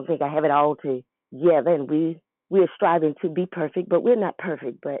I don't think I have it all together. And we're striving to be perfect, but we're not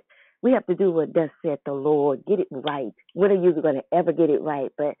perfect. But we have to do what thus said the Lord. Get it right. When are you going to ever get it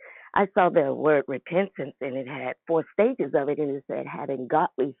right? But I saw the word repentance, and it had 4 stages of it, and it said having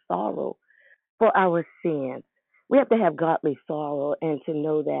godly sorrow for our sins. We have to have godly sorrow and to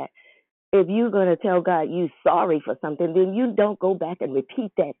know that if you're going to tell God you're sorry for something, then you don't go back and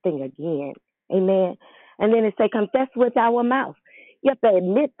repeat that thing again. Amen. And then it say confess with our mouth. You have to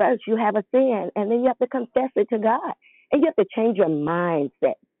admit first you have a sin, and then you have to confess it to God. And you have to change your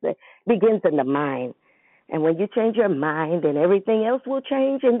mindset. It begins in the mind. And when you change your mind, then everything else will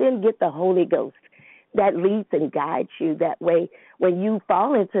change, and then get the Holy Ghost that leads and guides you that way. When you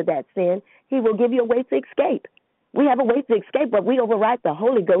fall into that sin, he will give you a way to escape. We have a way to escape, but we override the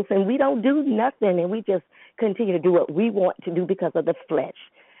Holy Ghost, and we don't do nothing, and we just continue to do what we want to do because of the flesh.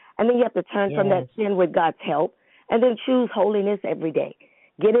 And then you have to turn from that sin with God's help, and then choose holiness every day.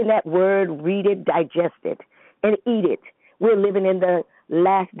 Get in that word, read it, digest it, and eat it. We're living in the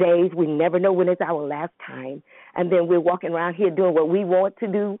last days. We never know when it's our last time. And then we're walking around here doing what we want to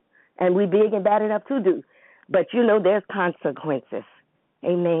do, and we big and bad enough to do. But there's consequences.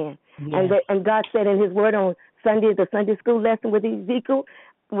 Amen. Yes. And God said in his word on Sunday, the Sunday school lesson with Ezekiel,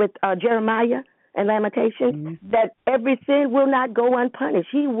 with Jeremiah and Lamentations, that every sin will not go unpunished.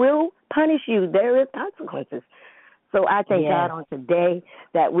 He will punish you. There is consequences. So I thank God on today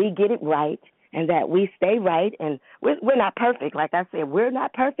that we get it right and that we stay right. And we're not perfect. Like I said, we're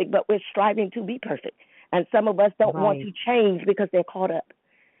not perfect, but we're striving to be perfect. And some of us don't want to change because they're caught up.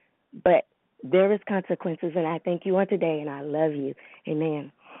 But there is consequences, and I thank you on today, and I love you.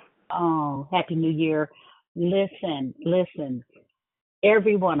 Amen. Oh, Happy New Year. Listen.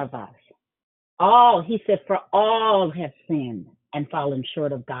 Every one of us. He said, for all have sinned and fallen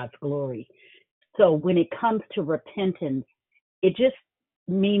short of God's glory. So when it comes to repentance, it just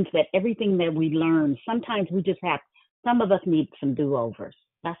means that everything that we learn, sometimes some of us need some do-overs.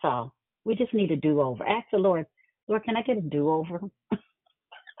 That's all. We just need a do-over. Ask the Lord, can I get a do-over?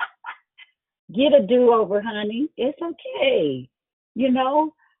 Get a do-over, honey. It's okay. You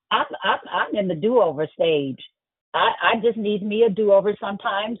know, I'm in the do-over stage. I just need me a do-over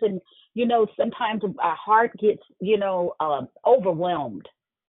sometimes, and sometimes our heart gets overwhelmed.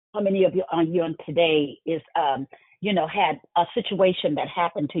 How many of you on today is had a situation that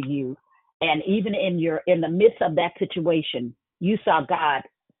happened to you, and even in the midst of that situation, you saw God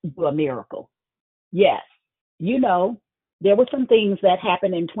do a miracle? Yes, there were some things that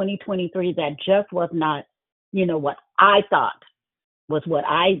happened in 2023 that just was not, what I thought was what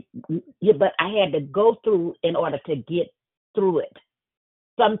but I had to go through in order to get through it.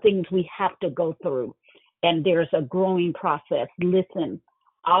 Some things we have to go through, and there's a growing process. Listen,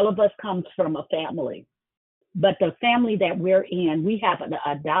 all of us comes from a family, but the family that we're in, we have an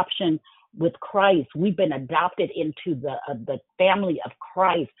adoption with Christ. We've been adopted into the family of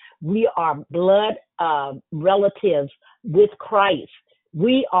Christ. We are blood relatives with Christ.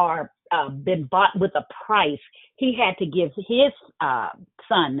 We are been bought with a price. He had to give his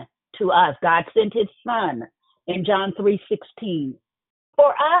son to us. God sent his son in John 3:16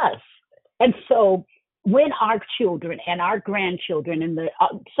 for us. And so when our children and our grandchildren and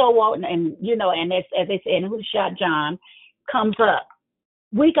so on, and and as they say, and who shot John comes up,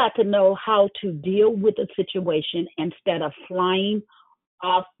 we got to know how to deal with the situation instead of flying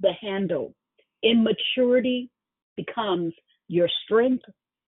off the handle. Immaturity becomes your strength,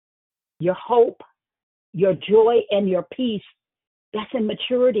 your hope, your joy, and your peace. That's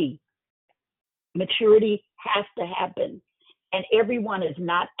immaturity. Maturity has to happen. And everyone is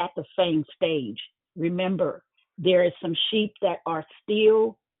not at the same stage. Remember, there is some sheep that are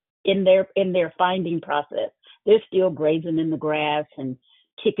still in their finding process. They're still grazing in the grass and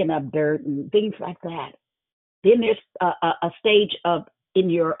kicking up dirt and things like that. Then there's a stage in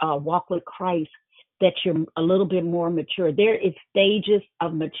your walk with Christ that you're a little bit more mature. There is stages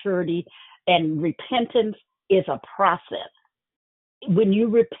of maturity, and repentance is a process. When you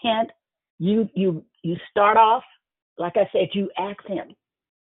repent, you start off, like I said, you ask him,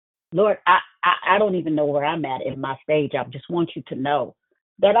 Lord, I don't even know where I'm at in my stage. I just want you to know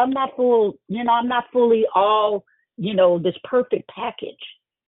that I'm not I'm not fully all, this perfect package,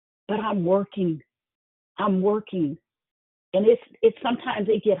 but I'm working. And it's sometimes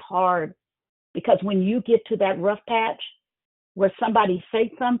it get hard, because when you get to that rough patch where somebody says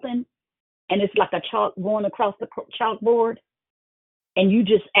something and it's like a chalk going across the chalkboard, and you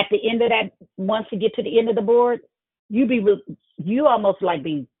just at the end of that, once you get to the end of the board, you almost like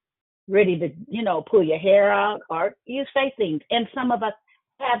be ready to pull your hair out, or you say things, and some of us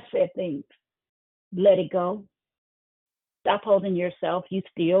have said things. Let it go. Stop holding yourself. You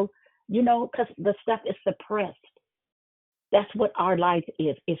still, because the stuff is suppressed. That's what our life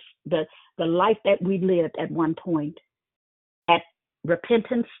is. It's the life that we lived at one point. At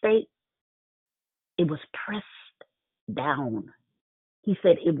repentance state, it was pressed down. He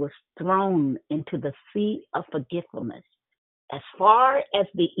said it was thrown into the sea of forgetfulness. As far as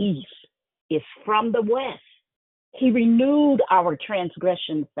the east is from the west, he renewed our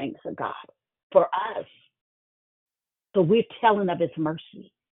transgressions, thanks to God, for us. So we're telling of his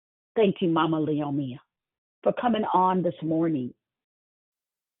mercy. Thank you, Mama Leomia, for coming on this morning.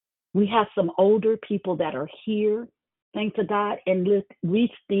 We have some older people that are here, thanks to God, and we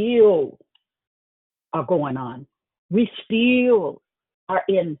still are going on. We still are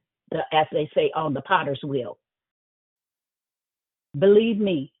in as they say, on the potter's wheel. Believe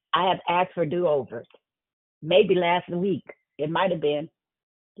me, I have asked for do-overs. Maybe last week. It might have been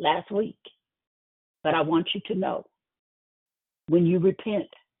last week. But I want you to know, when you repent,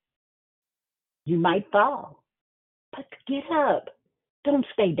 you might fall. But get up. Don't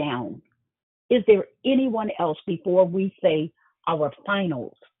stay down. Is there anyone else before we say our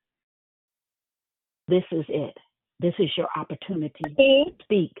finals? This is it. This is your opportunity.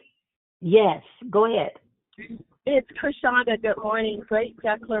 Speak. Yes, go ahead. It's Krishanda. Good morning. Great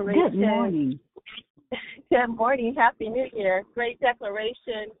declaration. Good morning. Good morning. Happy New Year. Great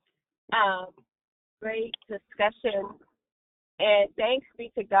declaration. Great discussion. And thanks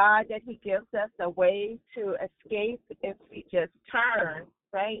be to God that he gives us a way to escape if we just turn,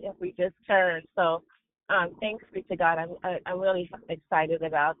 right? If we just turn. So thanks be to God. I'm really excited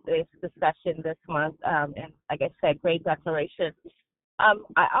about this discussion this month. And like I said, great declaration.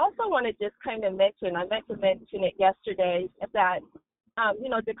 I also want to just kind of mention, I meant to mention it yesterday, that,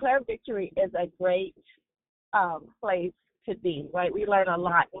 Declare Victory is a great place to be, right? We learn a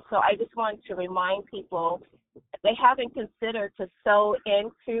lot. And so I just want to remind people, if they haven't considered to sow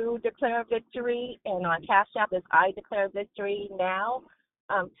into Declare Victory, and on Cash App is I Declare Victory now,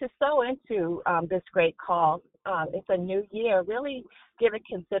 to sow into this great call. it's a new year, really give it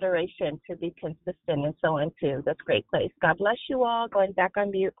consideration to be consistent and so into this great place. God bless you all. Going back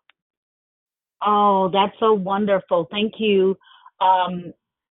on mute. Oh, that's so wonderful. Thank you.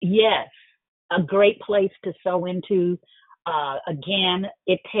 Yes, a great place to sow into. Again,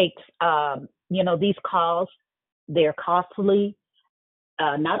 it takes, these calls, they're costly.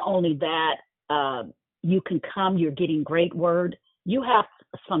 Not only that, you can come, you're getting great word. You have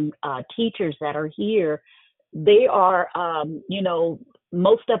some teachers that are here. They are,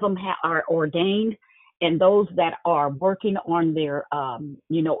 most of them are ordained, and those that are working on their,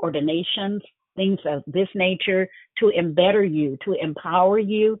 ordinations, things of this nature to embetter you, to empower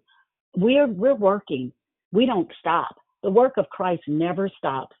you. We're working. We don't stop. The work of Christ never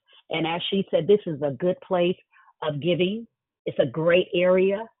stops. And as she said, this is a good place of giving. It's a great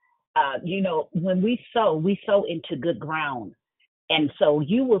area. When we sow into good ground. And so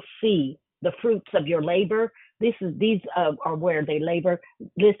you will see the fruits of your labor. These are where they labor.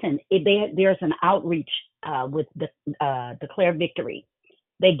 Listen, there's an outreach with Declare Victory.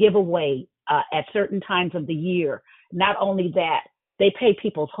 They give away at certain times of the year. Not only that, they pay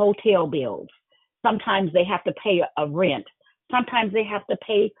people's hotel bills. Sometimes they have to pay a rent. Sometimes they have to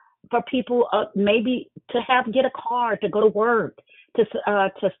pay for people maybe to get a car to go to work, to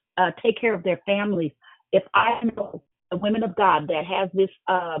take care of their families. If I know a women of God that has this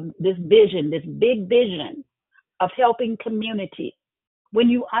vision, this big vision of helping community, when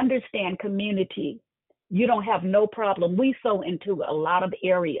you understand community, you don't have no problem. We sow into a lot of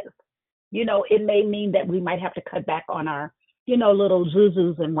areas. It may mean that we might have to cut back on our, little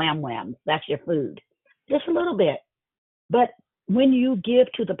zuzus and wham whams. That's your food. Just a little bit. But when you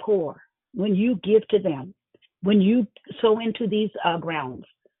give to the poor, when you give to them, when you sow into these grounds,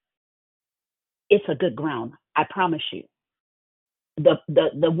 it's a good ground. I promise you.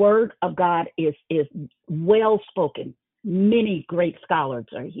 The word of God is well spoken. Many great scholars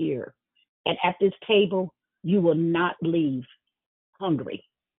are here. And at this table, you will not leave hungry.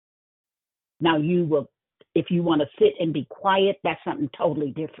 Now you will, if you want to sit and be quiet, that's something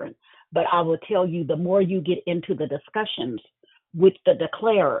totally different. But I will tell you, the more you get into the discussions with the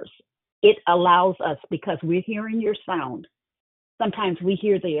declarers, it allows us, because we're hearing your sound. Sometimes we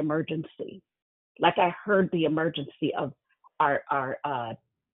hear the emergency. Like I heard the emergency of our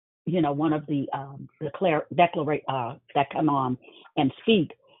one of the that come on and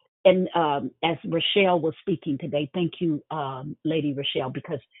speak. And as Rochelle was speaking today, thank you, Lady Rochelle,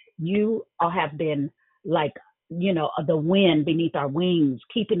 because you all have been like, the wind beneath our wings,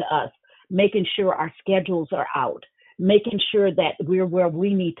 keeping us, making sure our schedules are out, making sure that we're where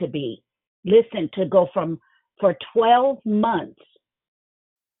we need to be. Listen, to go for 12 months,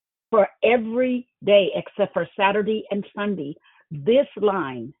 for every day except for Saturday and Sunday, this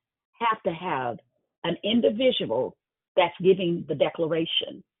line have to have an individual that's giving the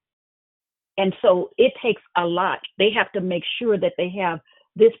declaration. And so it takes a lot. They have to make sure that they have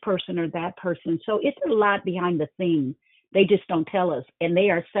this person or that person. So it's a lot behind the scenes. They just don't tell us. And they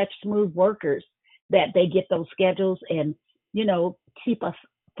are such smooth workers that they get those schedules and, keep us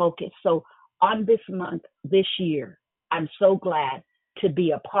focused. So on this month, this year, I'm so glad to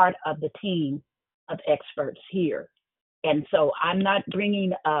be a part of the team of experts here. And so I'm not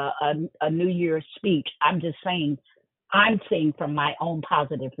bringing a New Year's speech. I'm saying from my own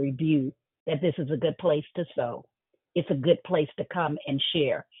positive review that this is a good place to sow. It's a good place to come and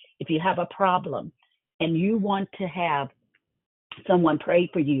share. If you have a problem and you want to have someone pray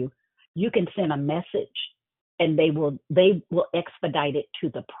for you, you can send a message and they will expedite it to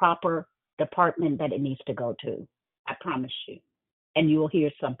the proper department that it needs to go to. I promise you. And you will hear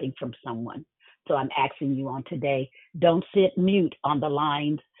something from someone. So I'm asking you on today, don't sit mute on the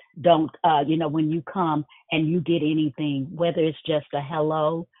lines. Don't, when you come and you get anything, whether it's just a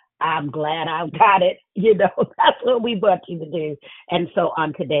hello, I'm glad I got it. That's what we want you to do. And so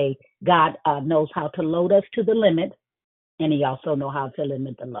on today, God knows how to load us to the limit, and he also knows how to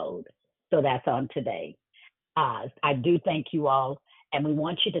limit the load. So that's on today. I do thank you all, and we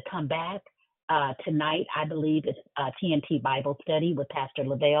want you to come back. Tonight, I believe it's TNT Bible Study with Pastor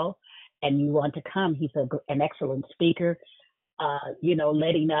Lavelle, and you want to come. He's an excellent speaker,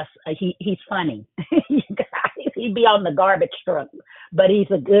 letting us, he's funny. He'd be on the garbage truck, but he's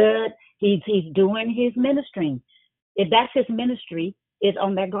doing his ministry. If that's his ministry, is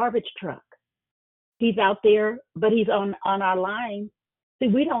on that garbage truck. He's out there, but he's on our line. See,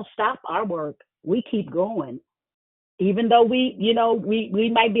 we don't stop our work. We keep going. Even though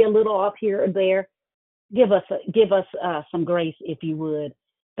we might be a little off here or there, give us some grace if you would.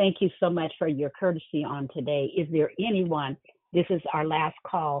 Thank you so much for your courtesy on today. Is there anyone This is our last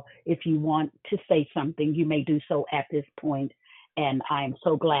call. If you want to say something, you may do so at this point. And I'm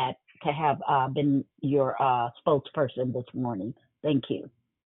so glad to have been your spokesperson this morning. Thank you.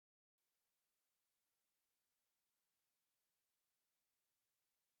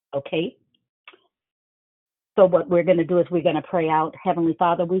 Okay. So what we're going to do is we're going to pray out. Heavenly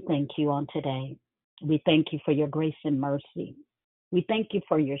Father, we thank you on today. We thank you for your grace and mercy. We thank you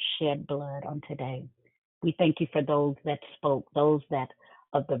for your shed blood on today. We thank you for those that spoke, those that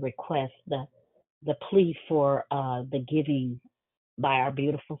of the request, the plea for the giving by our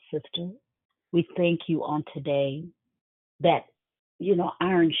beautiful sister. We thank you on today that,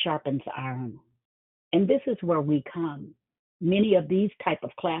 iron sharpens iron. And this is where we come. Many of these type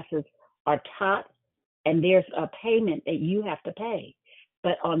of classes are taught, and there's a payment that you have to pay.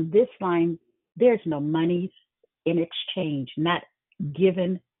 But on this line, there's no money in exchange, not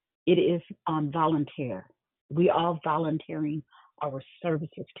given. It is on volunteer. We are volunteering our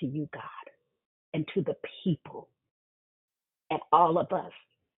services to you, God, and to the people, and all of us.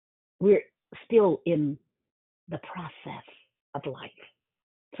 We're still in the process of life.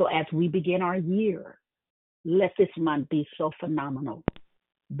 So as we begin our year, let this month be so phenomenal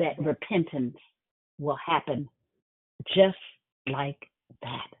that repentance will happen just like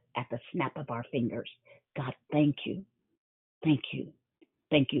that at the snap of our fingers. God, thank you. Thank you.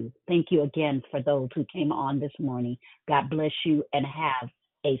 Thank you. Thank you again for those who came on this morning. God bless you and have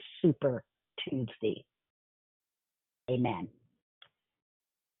a super Tuesday. Amen.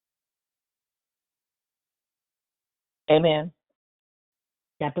 Amen.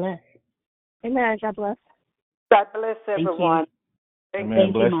 God bless. Amen. God bless. God bless everyone.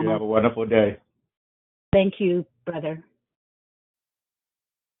 Amen. Bless you. Have a wonderful day. Thank you, brother.